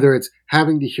 Whether it's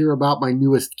having to hear about my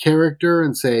newest character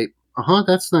and say, "Uh huh,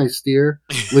 that's nice, dear,"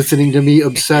 listening to me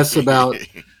obsess about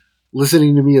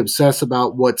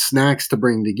what snacks to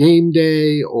bring to game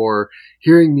day, or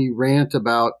hearing me rant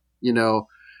about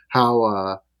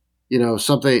how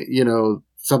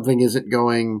something isn't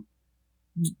going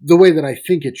the way that I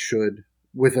think it should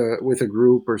with a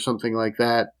group or something like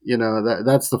that.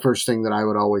 That's the first thing that I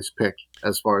would always pick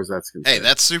as far as that's Hey, concerned.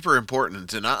 that's super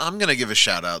important. And I'm going to give a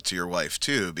shout out to your wife,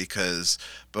 too, because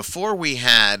before we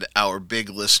had our big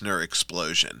listener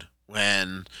explosion,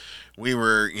 when we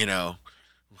were,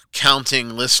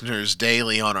 counting listeners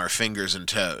daily on our fingers and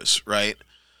toes, right?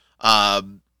 Uh,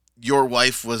 your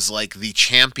wife was like the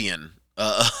champion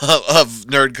of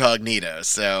Nerd Cognito.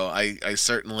 So I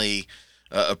certainly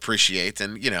appreciate,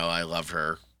 and, I love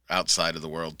her outside of the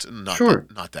world. Sure,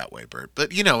 Not that way, Bert,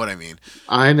 but you know what I mean.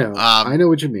 I Um, know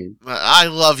what you mean. I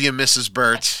love you, Mrs.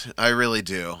 Burt. I really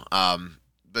do.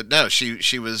 But no,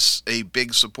 she was a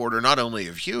big supporter not only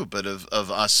of you but of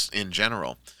us in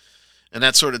general, and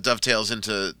that sort of dovetails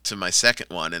into my second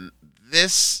one. And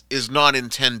this is not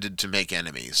intended to make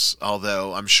enemies,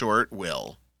 although I'm sure it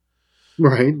will.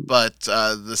 Right, But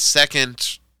the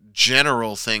second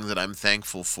general thing that I'm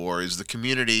thankful for is the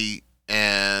community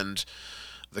and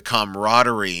the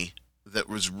camaraderie that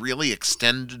was really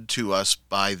extended to us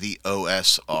by the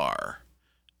OSR.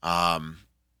 Um,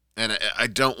 and I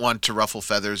don't want to ruffle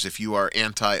feathers. If you are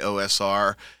anti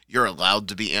OSR, you're allowed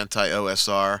to be anti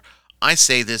OSR. I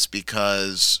say this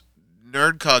because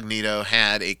Nerd Cognito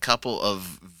had a couple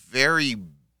of very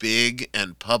big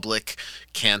and public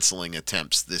canceling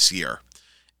attempts this year.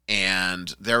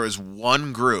 And there is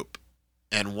one group,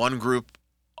 and one group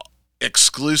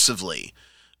exclusively,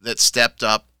 that stepped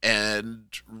up and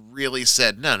really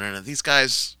said, no, no, no, these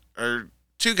guys are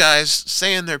two guys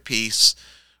saying their piece,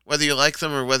 whether you like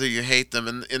them or whether you hate them.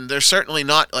 And they're certainly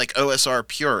not like OSR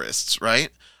purists, right?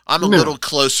 I'm a little no,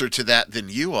 closer to that than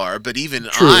you are, but even I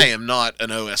true, am not an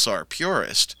OSR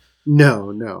purist.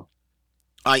 no,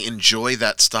 I enjoy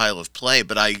that style of play,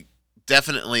 but I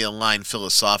definitely align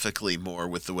philosophically more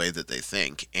with the way that they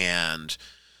think. And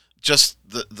just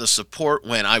the support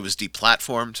when I was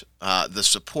deplatformed, the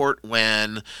support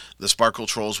when the Sparkle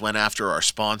Trolls went after our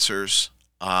sponsors,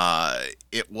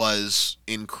 it was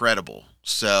incredible.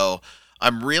 So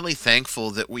I'm really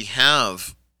thankful that we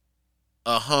have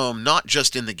a home not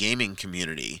just in the gaming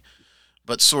community,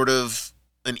 but sort of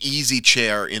an easy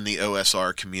chair in the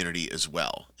OSR community as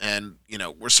well. And,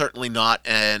 we're certainly not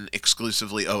an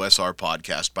exclusively OSR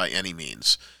podcast by any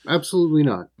means, absolutely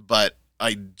not. but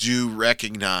I do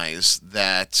recognize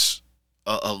that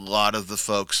a lot of the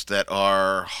folks that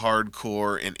are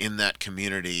hardcore and in that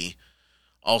community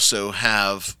also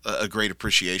have a great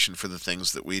appreciation for the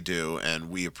things that we do, and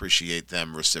we appreciate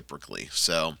them reciprocally.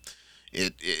 So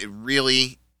it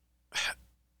really,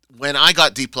 when I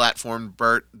got deplatformed,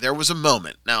 Bert, there was a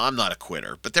moment. Now, I'm not a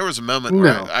quitter, but there was a moment where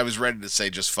No, I was ready to say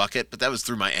just fuck it, but that was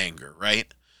through my anger,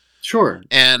 right? sure, you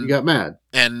And got mad.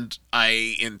 and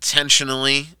I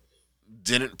intentionally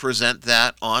didn't present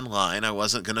that online. I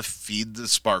wasn't going to feed the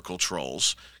Sparkle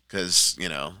Trolls because, you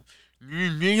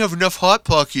have enough Hot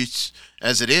Pockets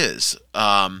as it is.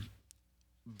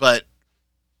 But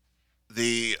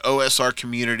the OSR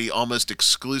community almost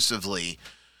exclusively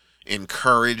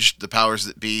encouraged the powers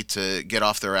that be to get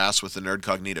off their ass with the Nerd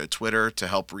Cognito Twitter to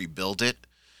help rebuild it.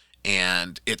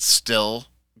 And it's still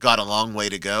got a long way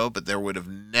to go, but there would have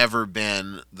never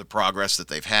been the progress that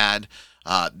they've had.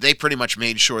 They pretty much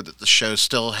made sure that the show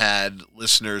still had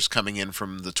listeners coming in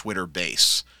from the Twitter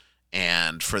base.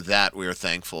 And for that, we are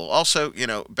thankful. Also,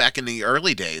 back in the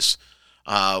early days,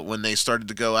 when they started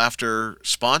to go after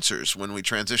sponsors, when we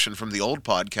transitioned from the old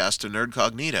podcast to Nerd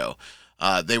Cognito,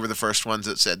 they were the first ones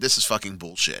that said, this is fucking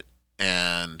bullshit.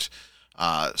 And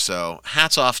so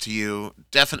hats off to you.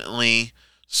 Definitely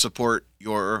support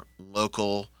your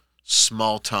local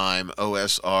small-time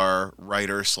OSR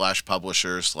writer slash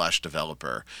publisher slash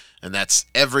developer. And that's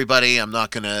everybody. I'm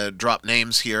not going to drop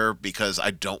names here because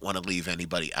I don't want to leave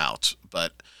anybody out.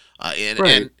 But and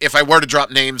Right. if I were to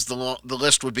drop names, the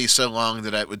list would be so long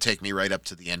that it would take me right up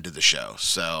to the end of the show.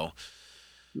 So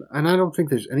And I don't think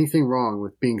there's anything wrong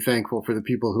with being thankful for the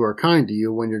people who are kind to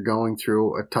you when you're going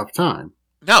through a tough time.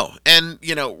 no, and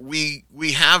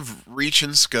we have reach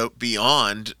and scope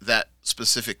beyond that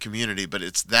specific community, but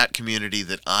it's that community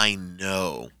that I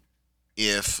know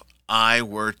if I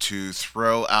were to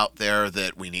throw out there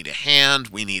that we need a hand,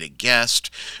 we need a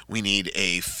guest, we need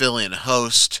a fill-in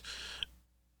host,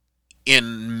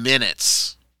 in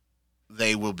minutes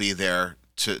they will be there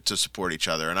to support each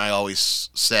other. And I always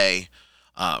say,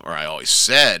 or I always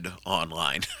said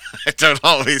online, I don't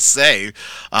always say,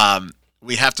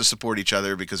 we have to support each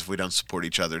other because if we don't support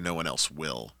each other, no one else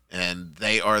will. And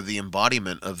they are the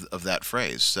embodiment of that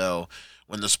phrase. So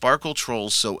when the Sparkle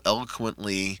Trolls so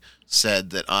eloquently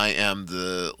said that I am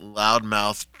the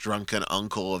loudmouth drunken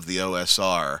uncle of the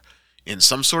OSR in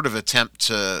some sort of attempt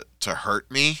to hurt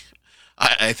me,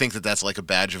 I think that that's like a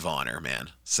badge of honor, man.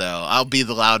 So I'll be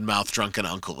the loudmouth drunken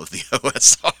uncle of the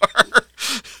OSR.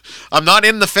 I'm not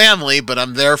in the family, but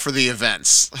I'm there for the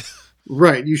events.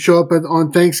 Right. You show up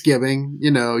on Thanksgiving,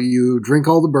 you drink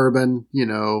all the bourbon, eat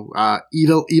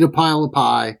a pile of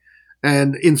pie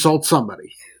and insult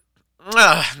somebody.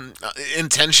 Uh,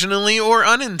 Intentionally or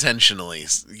unintentionally,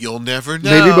 you'll never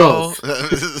Maybe know.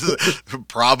 both.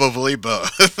 Probably both.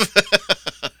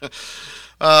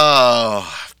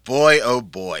 Oh boy, oh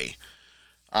boy.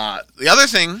 The other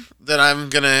thing that I'm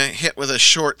going to hit with a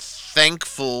short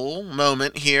thankful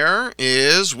moment here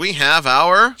is we have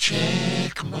our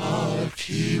Checkmark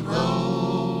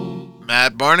Hero.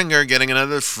 Matt Barninger getting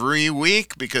another free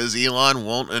week because Elon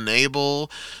won't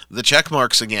enable the check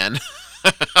marks again.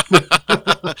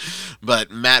 But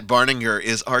Matt Barninger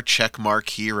is our checkmark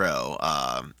hero.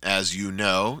 As you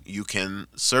know, you can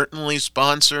certainly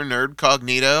sponsor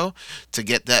Nerdcognito to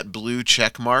get that blue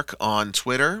checkmark on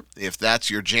Twitter. If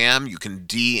that's your jam, you can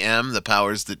DM the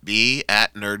powers that be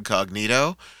at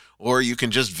Nerdcognito, or you can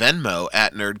just Venmo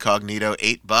at Nerdcognito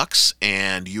 $8,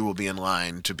 and you will be in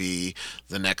line to be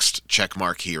the next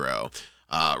checkmark hero.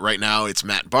 Right now, it's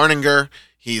Matt Barninger.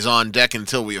 He's on deck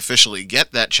until we officially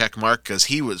get that check mark because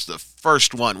he was the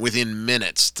first one within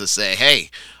minutes to say,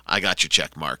 hey, I got your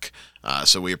check mark.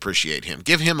 So we appreciate him.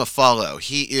 Give him a follow.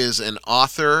 He is an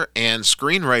author and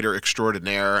screenwriter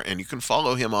extraordinaire, and you can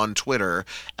follow him on Twitter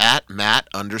at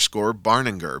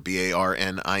Matt_Barninger,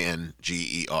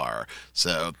 Barninger.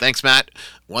 So thanks, Matt.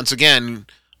 Once again,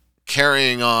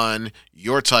 carrying on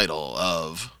your title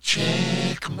of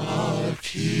Checkmark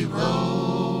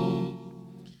Hero.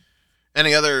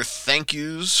 Any other thank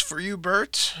yous for you,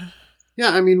 Bert? Yeah,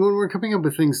 I mean, when we're coming up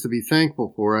with things to be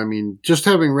thankful for, I mean, just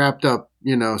having wrapped up,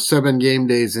 7 game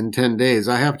days in 10 days,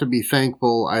 I have to be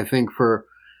thankful, I think, for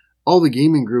all the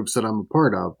gaming groups that I'm a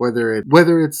part of, whether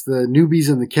it's the newbies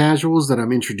and the casuals that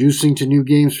I'm introducing to new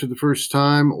games for the first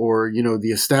time, or,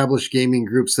 the established gaming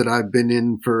groups that I've been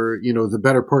in for, the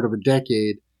better part of a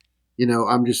decade.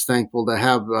 I'm just thankful to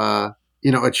have, a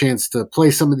chance to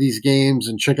play some of these games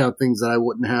and check out things that I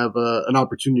wouldn't have an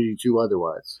opportunity to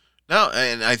otherwise. No,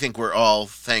 and I think we're all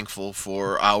thankful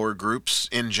for our groups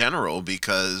in general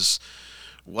because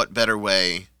what better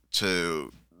way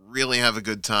to really have a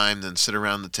good time than sit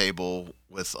around the table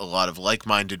with a lot of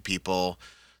like-minded people,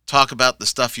 talk about the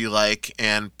stuff you like,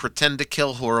 and pretend to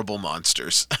kill horrible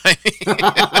monsters. I mean,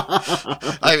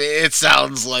 it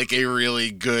sounds like a really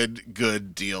good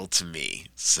deal to me.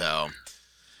 So,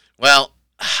 well,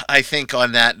 I think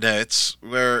on that note,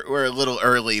 we're a little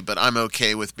early, but I'm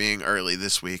okay with being early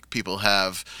this week. People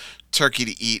have turkey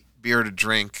to eat, beer to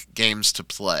drink, games to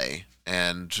play,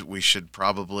 and we should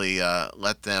probably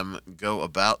let them go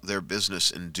about their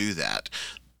business and do that.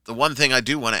 The one thing I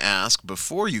do want to ask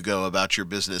before you go about your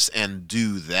business and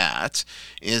do that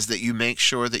is that you make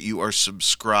sure that you are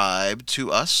subscribed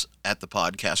to us at the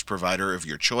podcast provider of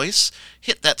your choice.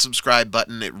 Hit that subscribe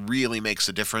button. It really makes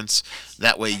a difference.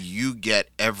 That way you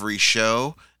get every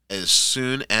show as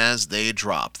soon as they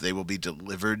drop. They will be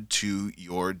delivered to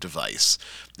your device.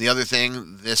 The other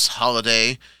thing this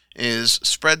holiday is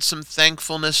spread some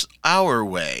thankfulness our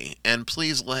way, and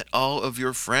please let all of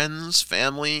your friends,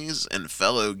 families, and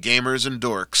fellow gamers and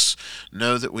dorks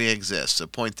know that we exist. So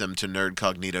point them to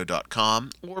nerdcognito.com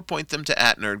or point them to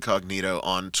 @nerdcognito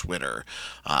on Twitter.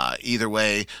 Either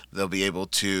way, they'll be able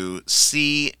to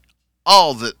see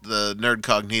all that the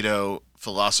Nerdcognito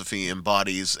philosophy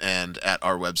embodies, and at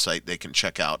our website they can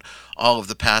check out all of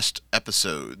the past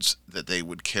episodes that they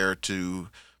would care to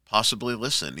possibly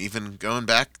listen, even going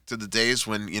back to the days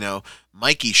when,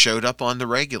 Mikey showed up on the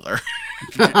regular.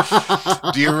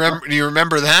 Do you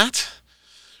remember that?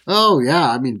 Oh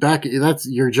yeah, I mean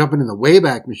you're jumping in the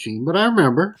Wayback Machine, but I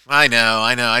remember. I know.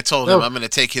 I told him I'm going to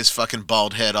take his fucking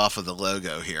bald head off of the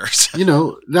logo here.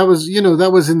 That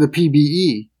was in the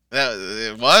PBE.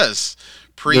 It was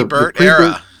pre-Bert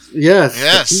era.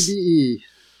 Yes. The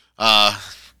PBE.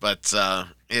 But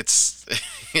it's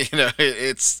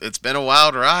it's been a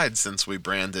wild ride since we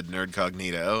branded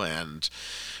Nerdcognito, and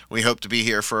we hope to be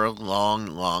here for a long,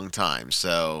 long time.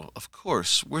 So of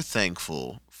course we're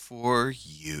thankful for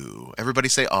you. Everybody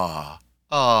say "aw,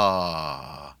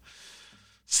 aw."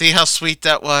 See how sweet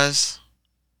that was?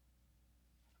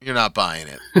 You're not buying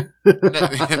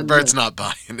it. Bert's not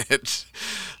buying it.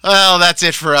 Well, that's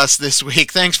it for us this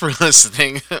week. Thanks for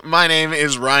listening. My name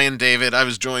is Ryan David. I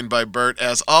was joined by Bert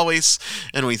as always,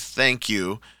 and we thank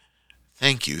you.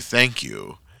 Thank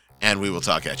you. And we will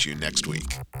talk at you next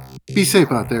week. Be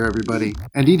safe out there, everybody,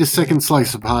 and eat a second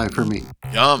slice of pie for me.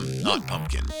 Yum, not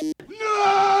pumpkin.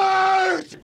 No!